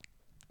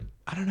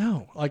 I don't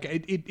know. Like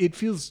it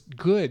feels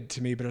good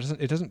to me, but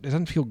it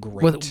doesn't feel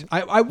great.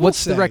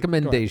 What's the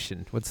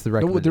recommendation? What's the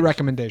recommendation? The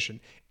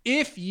recommendation.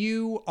 If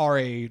you are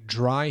a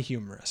dry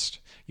humorist,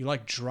 you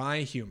like dry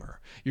humor,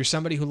 you're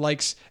somebody who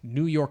likes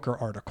New Yorker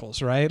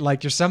articles, right?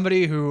 Like you're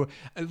somebody who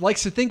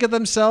likes to think of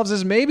themselves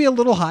as maybe a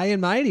little high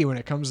and mighty when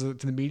it comes to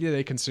the media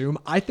they consume,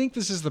 I think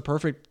this is the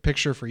perfect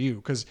picture for you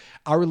because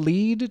our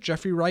lead,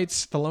 Jeffrey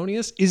Wright's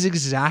Thelonious, is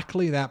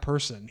exactly that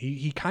person.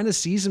 He kind of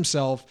sees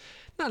himself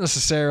not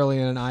necessarily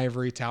in an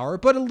ivory tower,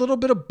 but a little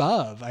bit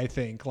above, I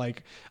think,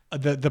 like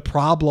the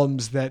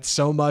problems that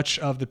so much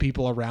of the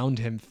people around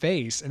him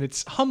face. And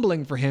it's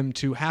humbling for him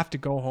to have to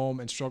go home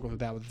and struggle with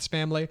that with his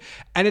family.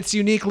 And it's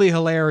uniquely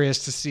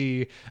hilarious to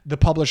see the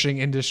publishing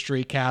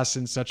industry cast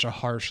in such a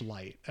harsh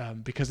light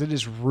because it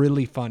is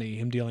really funny,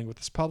 him dealing with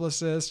his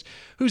publicist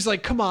who's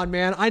like, come on,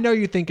 man, I know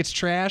you think it's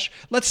trash.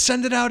 Let's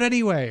send it out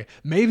anyway.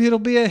 Maybe it'll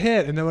be a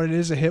hit. And then when it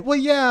is a hit, well,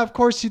 yeah, of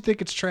course you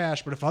think it's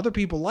trash. But if other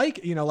people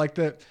like, like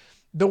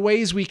the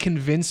ways we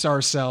convince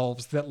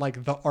ourselves that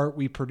like the art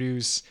we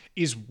produce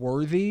is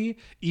worthy,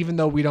 even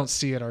though we don't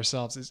see it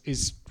ourselves,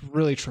 is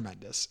really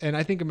tremendous. And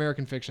I think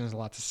American Fiction has a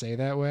lot to say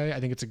that way. I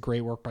think it's a great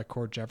work by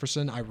Cord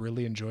Jefferson. I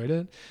really enjoyed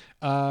it.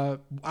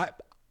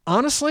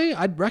 Honestly,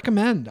 I'd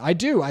recommend. I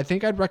do. I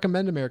think I'd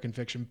recommend American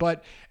Fiction,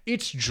 but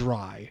it's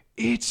dry.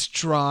 It's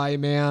dry,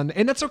 man.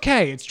 And that's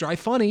okay. It's dry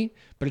funny,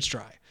 but it's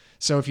dry.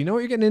 So if you know what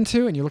you're getting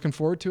into and you're looking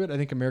forward to it, I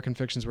think American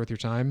Fiction's worth your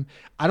time.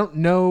 I don't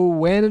know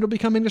when it'll be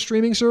coming to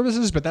streaming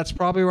services, but that's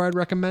probably where I'd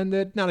recommend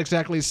it. Not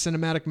exactly a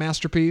cinematic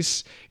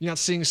masterpiece. You're not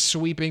seeing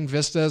sweeping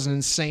vistas and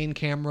insane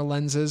camera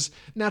lenses.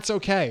 And that's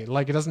okay.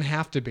 Like, it doesn't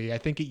have to be. I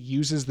think it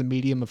uses the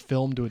medium of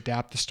film to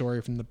adapt the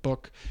story from the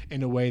book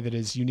in a way that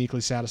is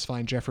uniquely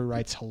satisfying. Jeffrey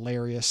Wright's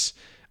hilarious.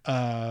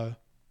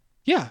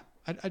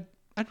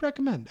 I'd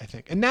recommend, I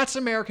think. And that's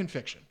American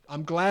Fiction.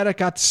 I'm glad I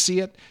got to see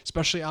it,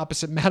 especially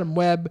opposite Madame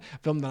Web, a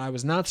film that I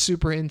was not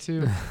super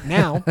into.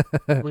 Now,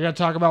 we're going to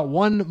talk about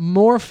one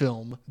more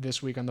film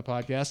this week on the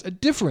podcast, a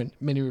different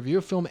mini review,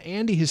 a film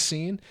Andy has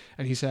seen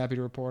and he's happy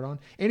to report on.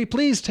 Andy,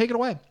 please take it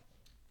away.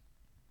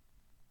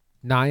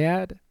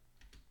 Nyad.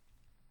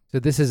 So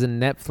this is a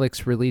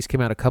Netflix release,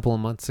 came out a couple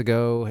of months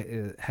ago.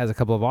 It has a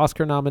couple of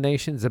Oscar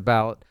nominations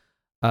about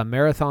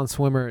marathon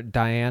swimmer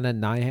Diana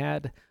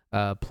Nyad,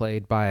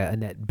 played by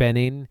Annette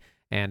Bening,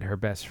 and her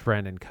best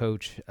friend and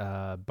coach,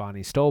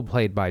 Bonnie Stoll,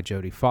 played by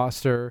Jodie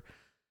Foster.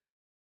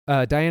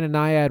 Diana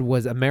Nyad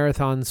was a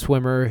marathon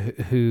swimmer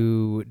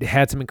who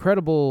had some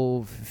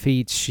incredible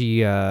feats.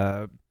 She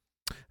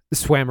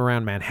swam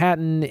around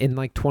Manhattan in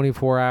like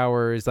 24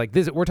 hours. Like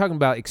this, we're talking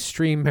about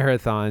extreme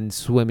marathon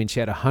swimming.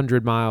 She had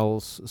 100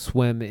 miles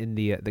swim in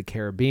the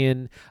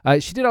Caribbean.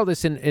 She did all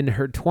this in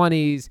her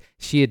 20s.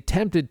 She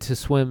attempted to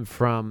swim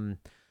from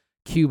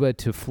Cuba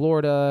to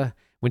Florida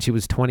when she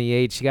was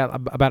 28. She got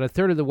about a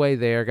third of the way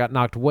there, got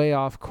knocked way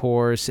off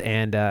course,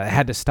 and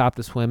had to stop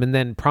the swim, and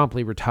then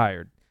promptly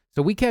retired.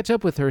 So we catch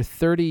up with her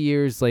 30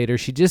 years later.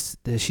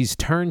 She's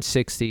turned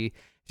 60.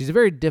 She's a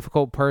very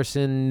difficult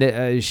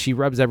person. She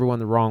rubs everyone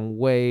the wrong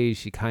way.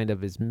 She kind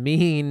of is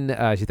mean.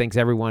 She thinks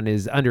everyone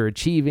is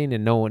underachieving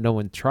and no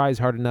one tries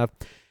hard enough.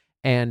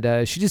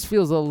 And she just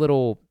feels a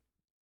little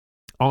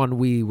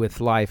ennui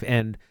with life,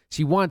 and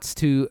she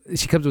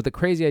comes with a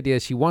crazy idea.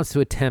 She wants to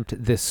attempt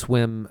this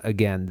swim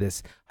again.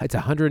 It's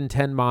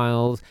 110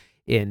 miles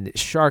in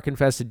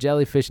shark-infested,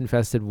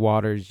 jellyfish-infested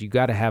waters. You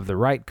got to have the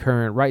right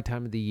current, right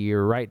time of the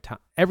year, right time.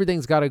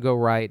 Everything's got to go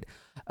right.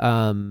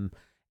 And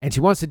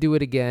she wants to do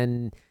it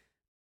again.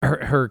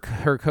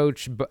 Her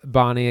coach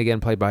Bonnie,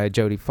 again played by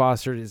Jodie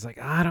Foster, is like,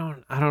 I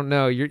don't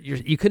know.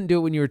 You couldn't do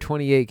it when you were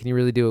 28. Can you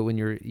really do it when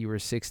you were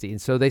 60?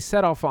 And so they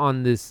set off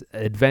on this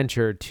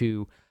adventure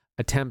to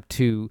attempt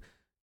to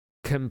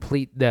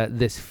complete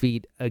this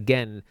feat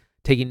again,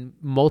 taking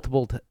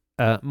multiple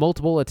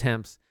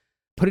attempts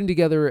putting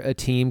together a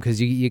team, because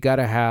you got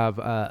to have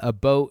a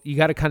boat. You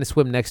got to kind of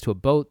swim next to a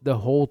boat the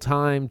whole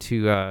time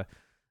to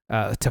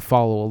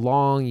follow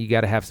along. You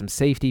got to have some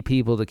safety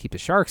people to keep the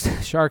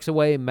sharks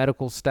away,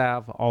 medical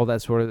staff, all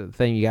that sort of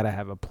thing. You got to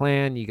have a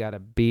plan. You got to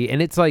be,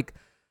 and it's like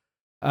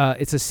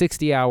it's a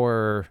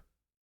 60-hour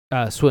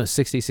swim,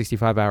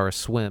 65-hour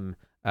swim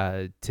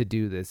to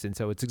do this, and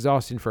so it's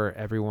exhausting for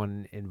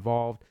everyone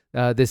involved.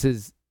 This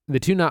is the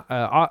two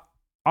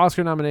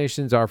Oscar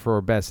nominations are for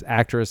Best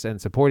Actress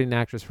and Supporting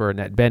Actress for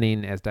Annette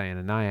Bening as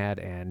Diana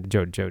Nyad and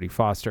Jodie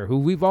Foster, who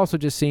we've also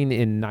just seen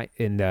in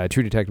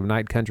True Detective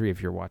Night Country,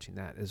 if you're watching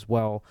that as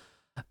well.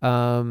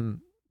 I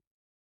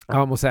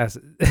almost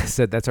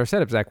said that's our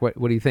setup, Zach. What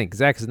do you think?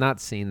 Zach has not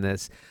seen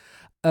this.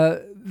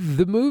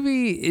 The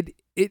movie,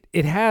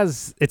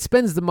 it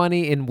spends the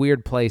money in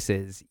weird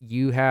places.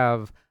 You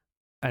have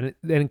an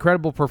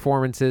incredible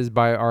performances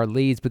by our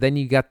leads, but then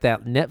you got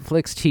that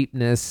Netflix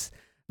cheapness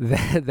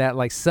that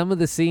like some of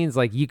the scenes,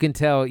 like you can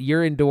tell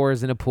you're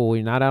indoors in a pool,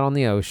 you're not out on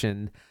the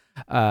ocean.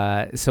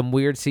 Some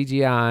weird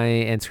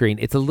CGI and screen.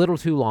 It's a little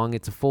too long.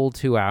 It's a full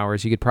 2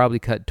 hours. You could probably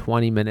cut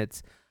 20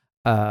 minutes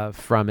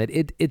from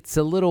it. It's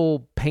a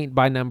little paint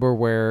by number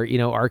where,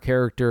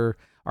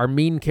 our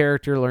mean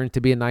character learns to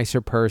be a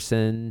nicer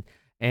person,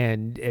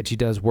 and she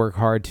does work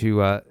hard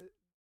to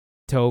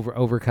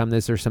overcome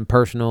this. There's some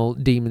personal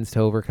demons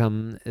to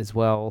overcome as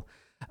well.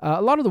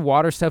 A lot of the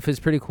water stuff is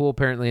pretty cool.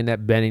 Apparently,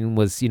 Annette Bening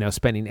was,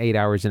 spending 8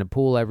 hours in a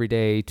pool every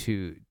day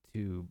to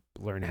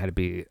learn how to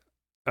be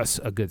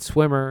a good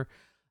swimmer.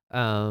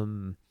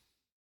 So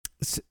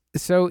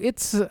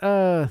it's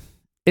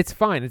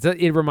fine.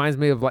 It reminds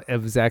me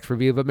of Zach's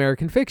review of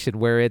American Fiction,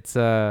 where it's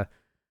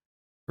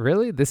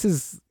really, this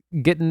is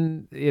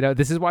getting,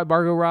 this is why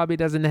Margot Robbie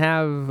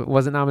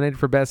wasn't nominated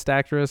for Best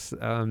Actress.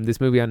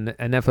 This movie on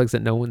Netflix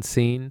that no one's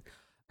seen.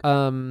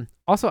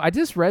 Also, I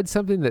just read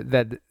something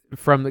that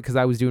because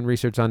I was doing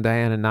research on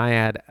Diana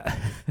Nyad.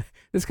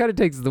 This kind of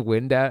takes the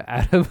wind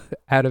out of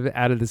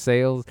the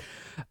sails.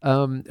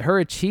 Her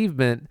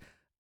achievement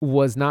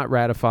was not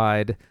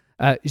ratified.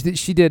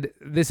 She did.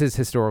 This is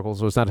historical,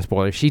 so it's not a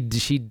spoiler. She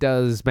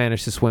does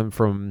manage to swim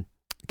from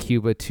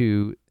Cuba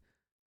to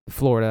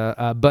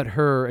Florida, but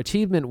her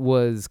achievement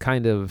was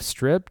kind of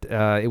stripped.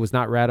 It was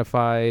not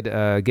ratified.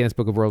 Guinness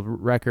Book of World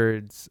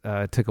Records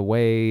took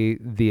away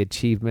the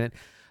achievement,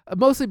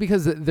 mostly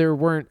because there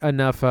weren't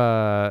enough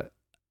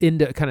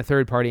kind of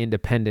third-party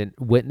independent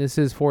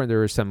witnesses for it. There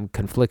were some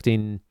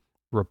conflicting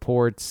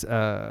reports.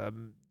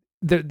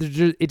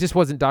 It just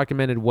wasn't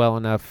documented well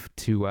enough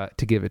to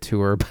give it to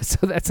her.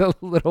 So that's a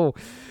little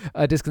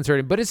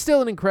disconcerting. But it's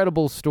still an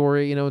incredible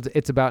story.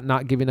 It's about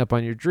not giving up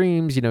on your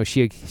dreams.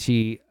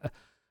 She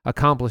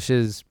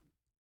accomplishes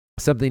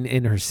something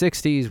in her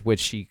 60s,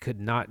 which she could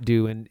not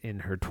do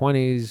in her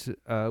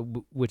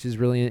 20s, which is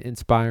really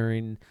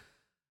inspiring.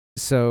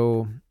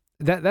 So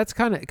that's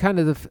kind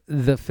of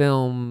the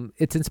film.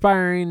 It's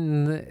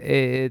inspiring.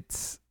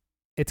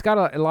 It's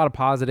got a lot of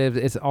positives.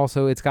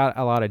 It's got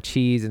a lot of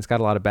cheese, and it's got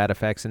a lot of bad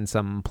effects in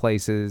some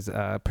places,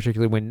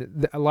 particularly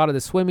when a lot of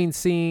the swimming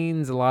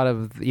scenes, a lot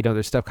of,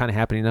 there's stuff kind of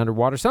happening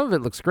underwater. Some of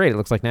it looks great. It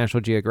looks like National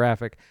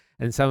Geographic.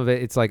 And some of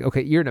it, it's like,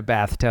 okay, you're in a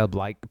bathtub,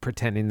 like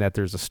pretending that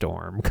there's a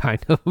storm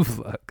kind of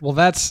look. Well,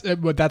 that's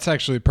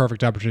actually a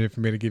perfect opportunity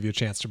for me to give you a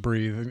chance to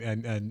breathe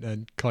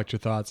and collect your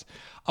thoughts.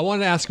 I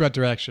wanted to ask about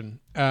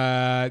direction.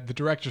 The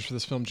directors for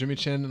this film, Jimmy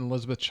Chin and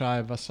Elizabeth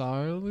Chai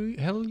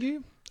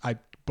Vasarhelyi.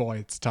 Boy,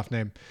 it's a tough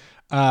name.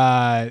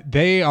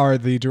 They are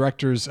the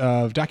directors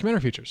of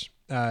documentary features.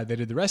 They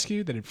did The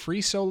Rescue. They did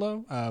Free Solo,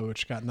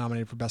 which got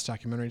nominated for Best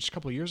Documentary just a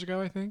couple of years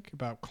ago, I think,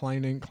 about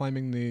climbing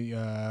the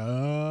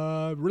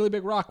really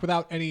big rock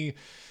without any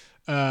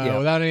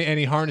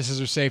harnesses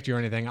or safety or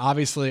anything.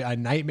 Obviously, a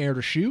nightmare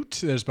to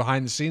shoot. There's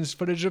behind the scenes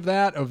footage of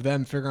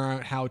them figuring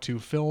out how to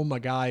film a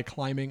guy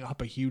climbing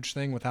up a huge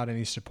thing without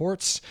any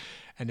supports,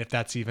 and if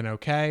that's even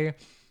okay.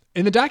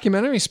 In the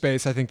documentary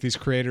space, I think these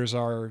creators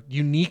are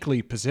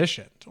uniquely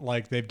positioned.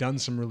 Like, they've done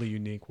some really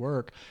unique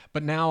work,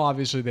 but now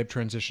obviously they've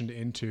transitioned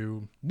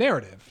into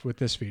narrative with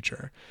this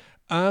feature.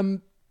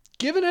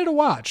 Giving it a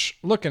watch,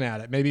 looking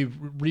at it, maybe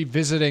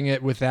revisiting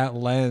it with that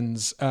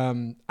lens.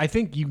 I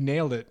think you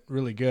nailed it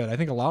really good. I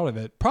think a lot of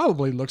it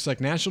probably looks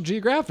like National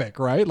Geographic,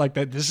 right? Like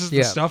that. This is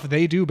the stuff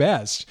they do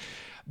best.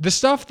 The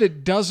stuff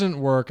that doesn't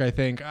work, I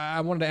think,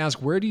 I wanted to ask,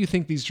 where do you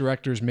think these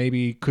directors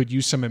maybe could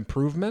use some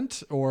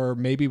improvement, or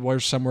maybe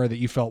was somewhere that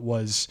you felt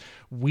was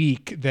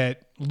weak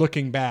that,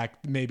 looking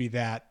back, maybe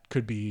that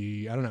could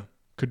be, I don't know,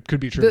 could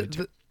be attributed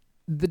to?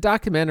 The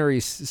documentary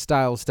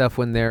style stuff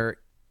when they're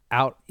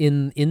out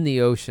in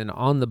the ocean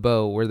on the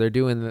boat where they're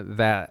doing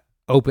that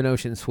open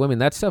ocean swimming,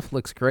 that stuff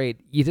looks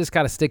great. You just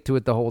got to stick to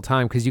it the whole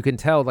time, because you can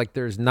tell, like,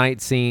 there's night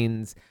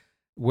scenes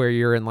where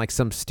you're in like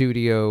some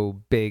studio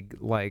big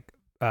like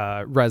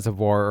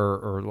reservoir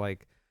or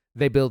like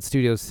they build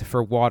studios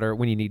for water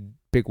when you need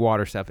big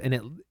water stuff, and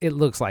it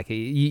looks like it.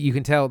 You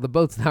can tell the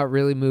boat's not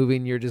really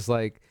moving. You're just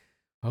like,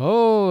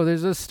 oh,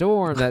 there's a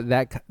storm,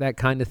 that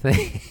kind of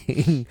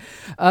thing.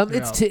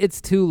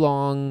 It's too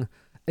long.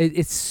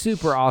 It's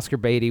super Oscar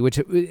baity,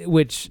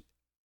 which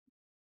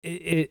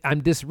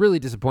I'm really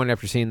disappointed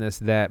after seeing this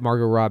that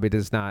Margot Robbie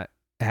does not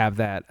have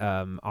that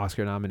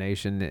Oscar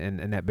nomination and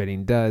Annette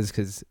Bening does,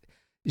 because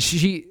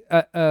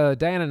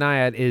Diana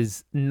Nyad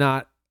is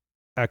not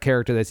a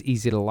character that's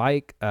easy to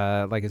like.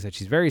 Like I said,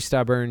 she's very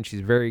stubborn.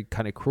 She's very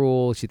kind of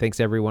cruel. She thinks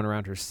everyone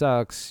around her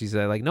sucks. She's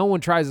like, no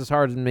one tries as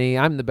hard as me.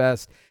 I'm the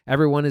best.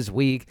 Everyone is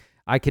weak.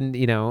 I can,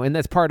 and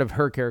that's part of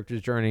her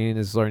character's journey, and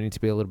is learning to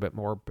be a little bit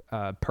more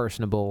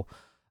personable.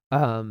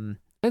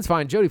 It's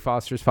fine. Jodie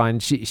Foster's fine.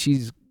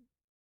 She's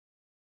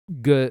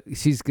good.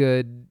 She's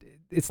good.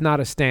 It's not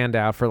a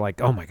standout for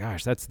like, oh my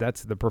gosh, that's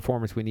the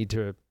performance we need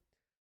to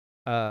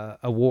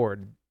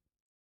award.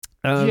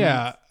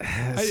 Yeah.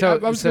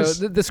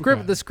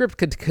 The script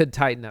could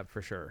tighten up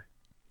for sure.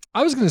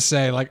 I was going to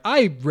say, like,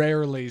 I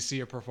rarely see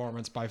a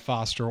performance by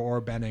Foster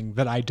or Bening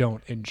that I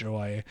don't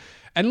enjoy.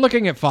 And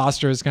looking at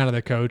Foster as kind of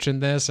the coach in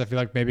this, I feel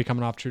like maybe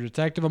coming off True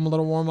Detective, I'm a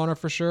little warm on her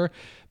for sure.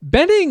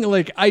 Bening,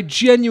 like, I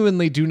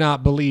genuinely do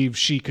not believe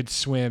she could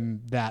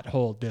swim that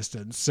whole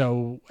distance.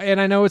 So, and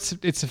I know it's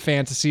a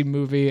fantasy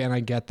movie, and I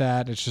get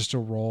that. It's just a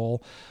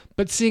role.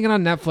 But seeing it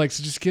on Netflix,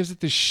 it just gives it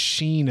this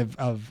sheen of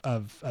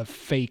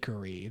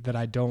fakery that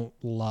I don't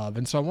love.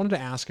 And so I wanted to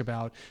ask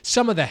about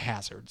some of the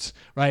hazards,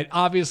 right?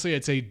 Obviously,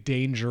 it's a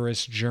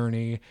dangerous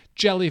journey.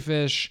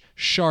 Jellyfish,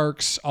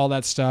 sharks, all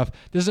that stuff.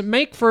 Does it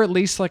make for at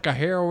least like a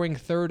harrowing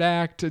third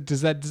act?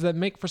 Does that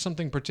make for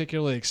something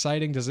particularly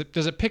exciting? Does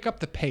it pick up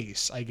the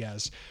pace, I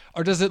guess?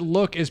 Or does it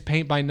look as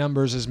paint by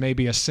numbers as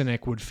maybe a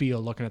cynic would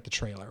feel looking at the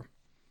trailer?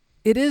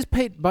 It is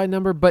paint by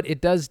number, but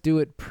it does do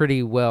it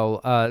pretty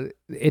well.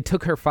 It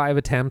took her 5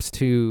 attempts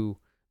to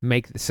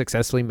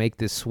successfully make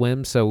this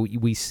swim, so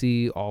we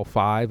see all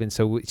 5, and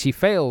so she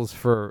fails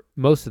for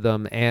most of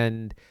them.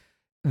 And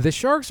the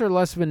sharks are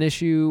less of an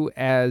issue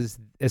as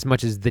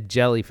much as the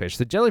jellyfish.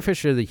 The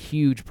jellyfish are the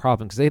huge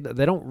problem because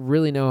they don't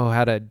really know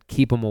how to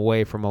keep them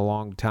away from a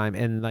long time.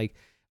 And like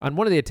on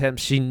one of the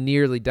attempts, she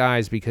nearly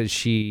dies because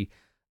she's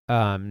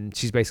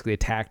basically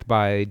attacked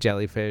by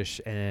jellyfish,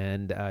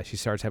 and she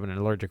starts having an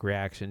allergic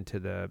reaction to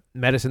the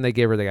medicine they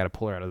give her. They got to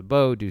pull her out of the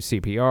boat, do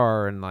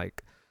CPR, and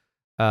like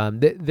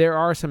there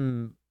are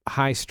some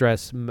high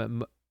stress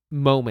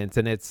moments,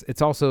 and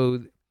it's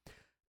also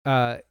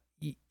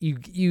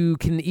you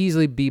can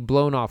easily be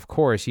blown off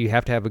course. You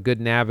have to have a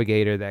good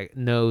navigator that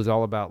knows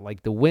all about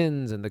like the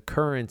winds and the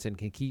currents and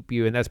can keep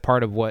you. And that's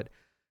part of what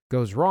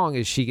goes wrong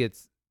is she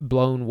gets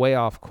blown way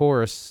off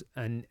course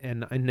and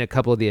in a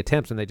couple of the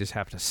attempts, and they just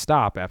have to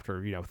stop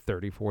after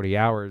 30, 40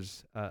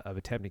 hours of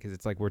attempting because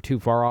it's like we're too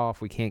far off,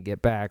 we can't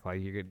get back,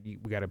 like we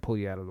got to pull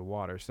you out of the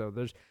water. So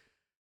there's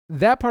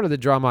that part of the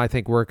drama I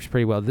think works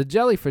pretty well. The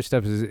jellyfish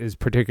stuff is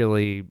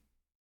particularly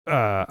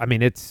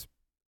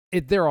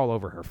they're all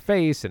over her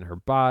face and her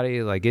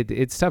body, like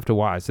it's tough to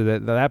watch. So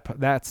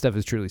that stuff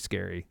is truly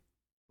scary.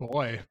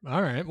 Boy,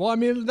 all right. Well, I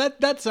mean,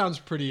 that sounds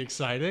pretty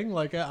exciting.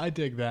 Like, I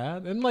dig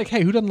that. And like,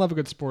 hey, who doesn't love a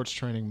good sports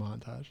training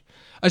montage?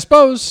 I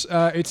suppose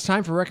it's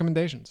time for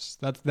recommendations.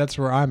 That's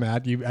where I'm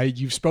at.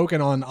 You've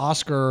spoken on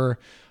Oscar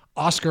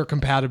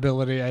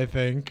compatibility, I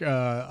think.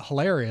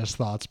 Hilarious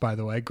thoughts, by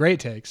the way.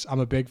 Great takes. I'm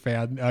a big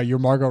fan. Your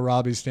Margot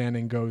Robbie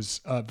standing goes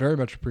very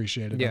much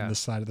appreciated on this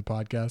side of the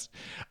podcast.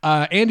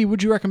 Andy,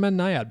 would you recommend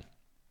Nyad?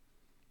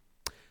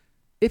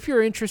 If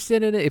you're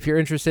interested in it, if you're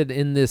interested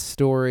in this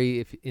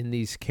story, in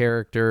these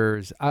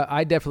characters,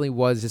 I definitely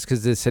was, just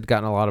because this had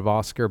gotten a lot of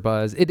Oscar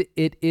buzz. It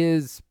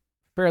is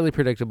fairly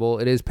predictable.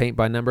 It is paint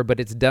by number, but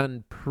it's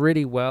done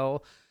pretty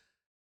well.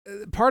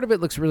 Part of it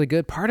looks really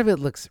good. Part of it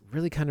looks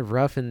really kind of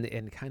rough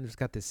and kind of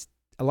got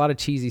a lot of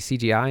cheesy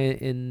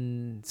CGI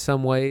in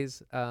some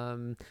ways.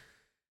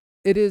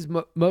 It is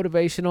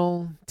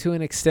motivational to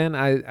an extent.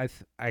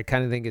 I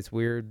kind of think it's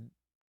weird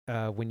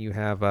when you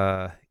have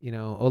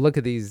look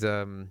at these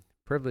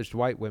privileged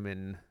white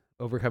women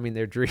overcoming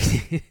their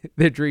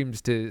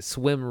dreams to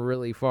swim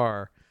really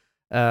far.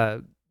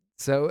 But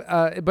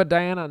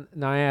Diana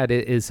Nyad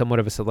is somewhat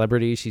of a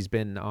celebrity. She's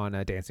been on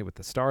Dancing with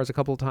the Stars a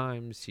couple of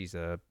times. She's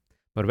a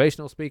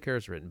motivational speaker,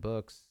 has written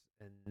books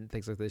and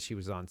things like this. She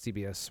was on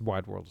CBS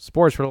Wide World of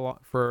Sports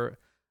for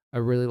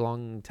a really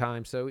long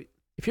time. So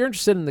if you're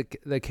interested in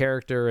the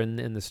character and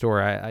in the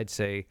story, I'd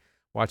say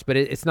watch. But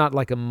it's not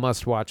like a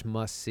must-watch,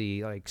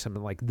 must-see, like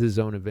something like The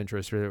Zone of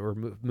Interest or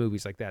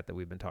movies like that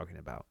we've been talking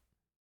about.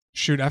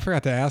 Shoot, I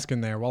forgot to ask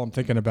in there while I'm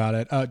thinking about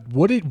it.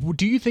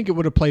 Do you think it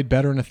would have played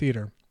better in a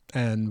theater?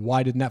 And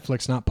why did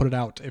Netflix not put it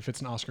out if it's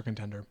an Oscar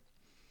contender?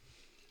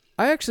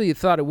 I actually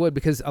thought it would,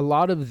 because a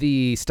lot of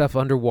the stuff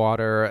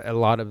underwater, a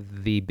lot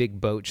of the big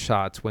boat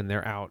shots when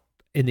they're out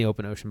in the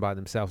open ocean by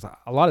themselves,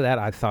 a lot of that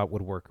I thought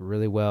would work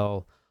really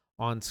well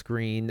on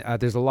screen.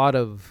 There's a lot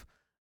of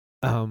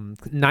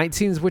night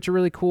scenes which are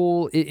really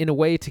cool. In a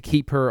way to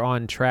keep her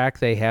on track,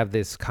 they have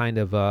this kind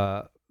of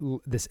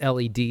this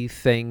LED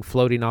thing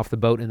floating off the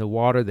boat in the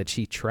water that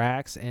she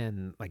tracks,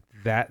 and like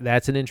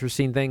that's an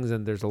interesting thing,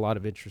 and there's a lot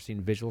of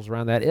interesting visuals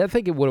around that. I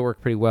think it would have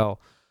worked pretty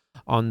well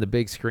on the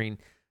big screen.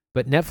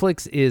 But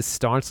Netflix is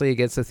staunchly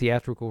against a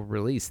theatrical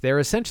release. They're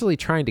essentially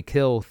trying to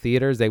kill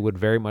theaters. They would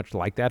very much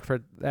like that for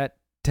that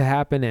to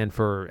happen and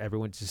for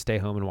everyone to stay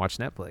home and watch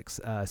Netflix.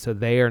 So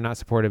they are not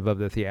supportive of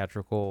the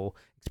theatrical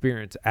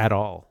experience at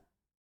all.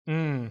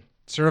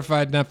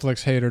 Certified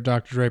Netflix hater,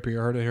 Dr. Draper. You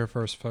heard it here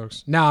first,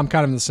 folks. Now I'm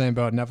kind of in the same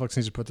boat. Netflix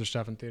needs to put their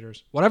stuff in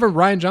theaters. Whatever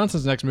Ryan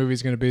Johnson's next movie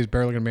is going to be is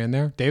barely going to be in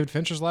there. David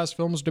Fincher's last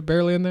film was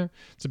barely in there.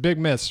 It's a big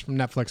miss from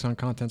Netflix on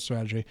content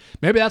strategy.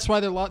 Maybe that's why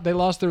they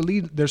lost their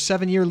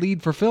 7-year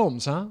lead for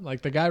films, huh?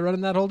 Like the guy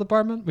running that whole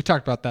department. We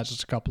talked about that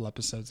just a couple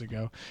episodes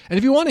ago. And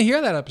if you want to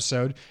hear that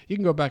episode, you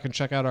can go back and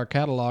check out our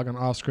catalog on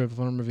Off Script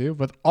Film Review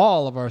with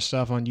all of our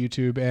stuff on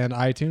YouTube and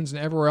iTunes and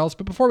everywhere else.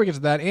 But before we get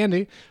to that,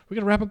 Andy, we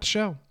got to wrap up the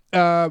show. What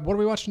are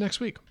we watching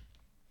next week?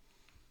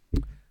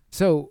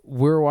 So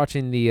we're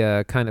watching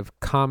the kind of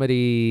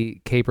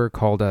comedy caper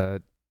called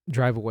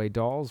Drive Away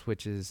Dolls,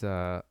 which is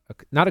not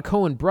a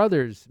Coen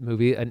Brothers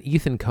movie, an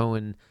Ethan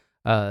Coen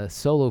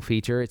solo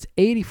feature. It's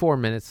 84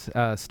 minutes,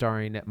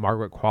 starring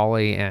Margaret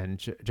Qualley and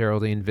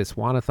Geraldine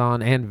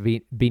Viswanathan and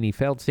Beanie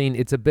Feldstein.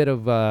 It's a bit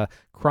of a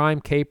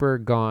crime caper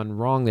gone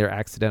wrong. They're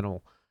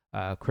accidental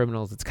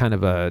criminals. It's kind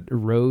of a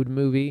road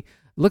movie.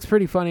 Looks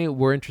pretty funny.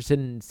 We're interested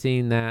in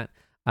seeing that.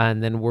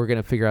 And then we're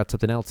going to figure out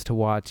something else to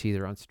watch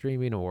either on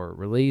streaming or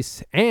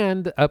release.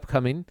 And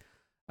upcoming,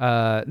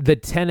 the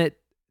Tenet,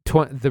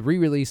 the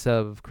re-release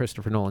of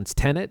Christopher Nolan's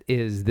Tenet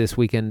is this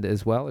weekend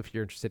as well. If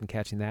you're interested in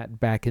catching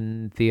that back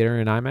in theater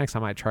in IMAX, I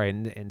might try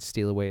and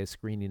steal away a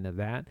screening of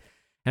that.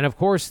 And of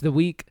course, the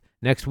week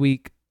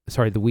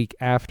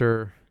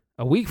after,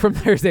 a week from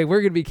Thursday, we're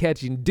going to be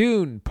catching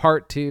Dune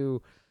Part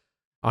 2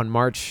 on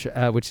March,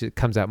 which it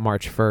comes out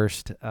March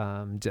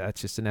 1st. That's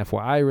just an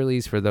FYI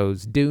release for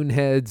those Dune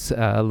heads.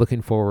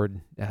 Looking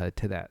forward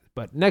to that.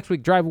 But next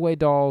week, Drive Away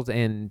Dolls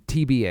and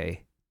TBA.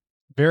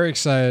 Very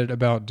excited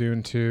about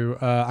Dune 2.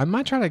 I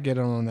might try to get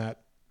on that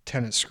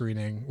Tenet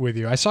screening with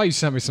you. I saw you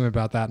sent me something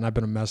about that, and I've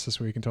been a mess this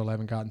week until I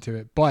haven't gotten to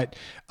it. But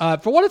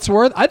for what it's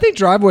worth, I think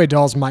Drive Away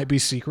Dolls might be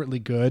secretly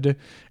good.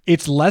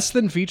 It's less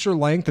than feature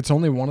length. It's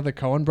only one of the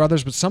Coen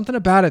brothers, but something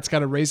about it's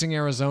got a Raising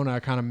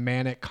Arizona kind of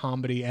manic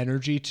comedy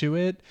energy to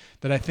it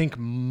that I think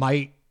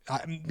might,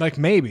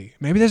 maybe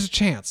there's a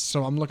chance.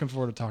 So I'm looking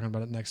forward to talking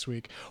about it next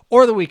week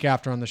or the week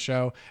after on the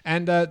show.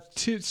 And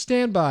to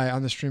stand by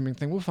on the streaming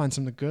thing, we'll find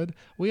something good.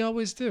 We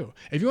always do.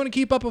 If you want to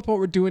keep up with what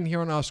we're doing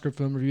here on Off Script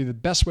Film Review, the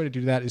best way to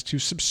do that is to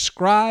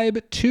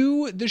subscribe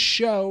to the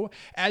show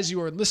as you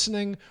are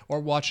listening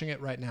or watching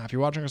it right now. If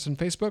you're watching us on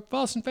Facebook,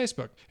 follow us on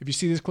Facebook. If you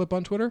see this clip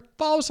on Twitter,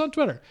 follow us on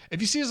Twitter. If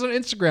you see us on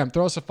Instagram,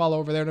 throw us a follow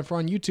over there. And if we're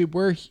on YouTube,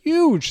 where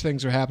huge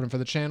things are happening for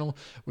the channel,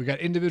 we got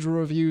individual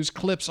reviews,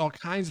 clips, all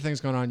kinds of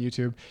things going on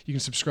YouTube. You can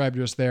subscribe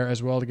to us there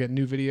as well to get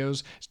new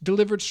videos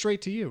delivered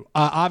straight to you.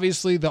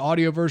 Obviously, the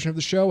audio version of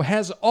the show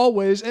has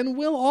always and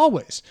will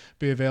always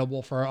be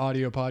available for our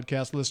audio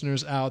podcast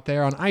listeners out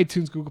there on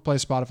iTunes, Google Play,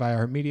 Spotify,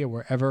 iHeartMedia,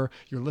 wherever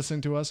you're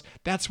listening to us.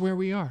 That's where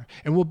we are.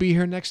 And we'll be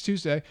here next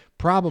Tuesday,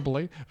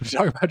 probably, to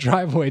talk about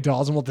Drive Away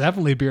Dolls, and we'll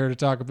definitely be here to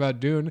talk about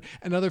Dune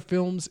and other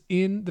films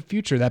in the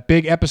future. That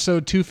big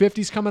episode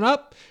 250 is coming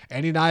up.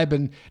 Andy and I have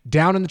been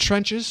down in the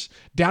trenches,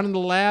 down in the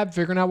lab,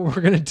 figuring out what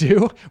we're going to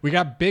do. We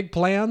got big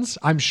plans.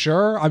 I'm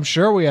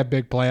sure we have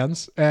big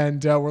plans,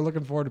 and we're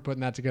looking forward to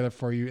putting that together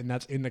for you, and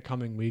that's in the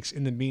coming weeks.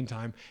 In the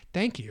meantime,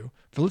 thank you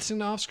for listening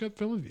to Off Script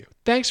Film Review.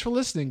 Thanks for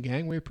listening,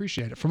 gang. We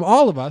appreciate it. From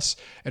all of us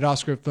at Off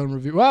Script Film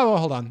Review. Well,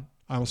 hold on.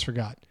 I almost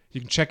forgot. You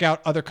can check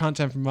out other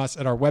content from us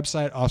at our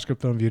website,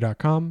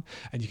 offscriptfilmreview.com,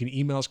 and you can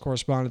email us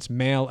correspondence,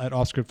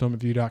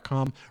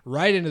 mail@offscriptfilmreview.com,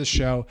 right into the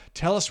show.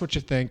 Tell us what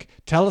you think.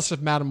 Tell us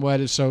if Madam Webb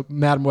is so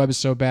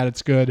bad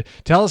it's good.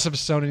 Tell us if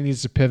Sony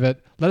needs to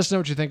pivot. Let us know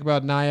what you think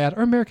about Nyad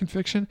or American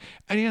Fiction,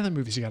 any other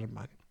movies you got in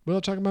mind.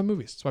 We'll talk about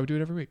movies. That's why we do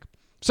it every week.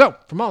 So,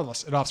 from all of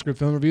us at Off Script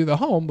Film Review, the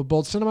home of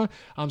bold cinema,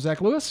 I'm Zach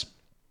Lewis.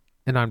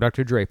 And I'm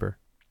Dr. Draper.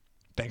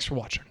 Thanks for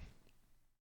watching.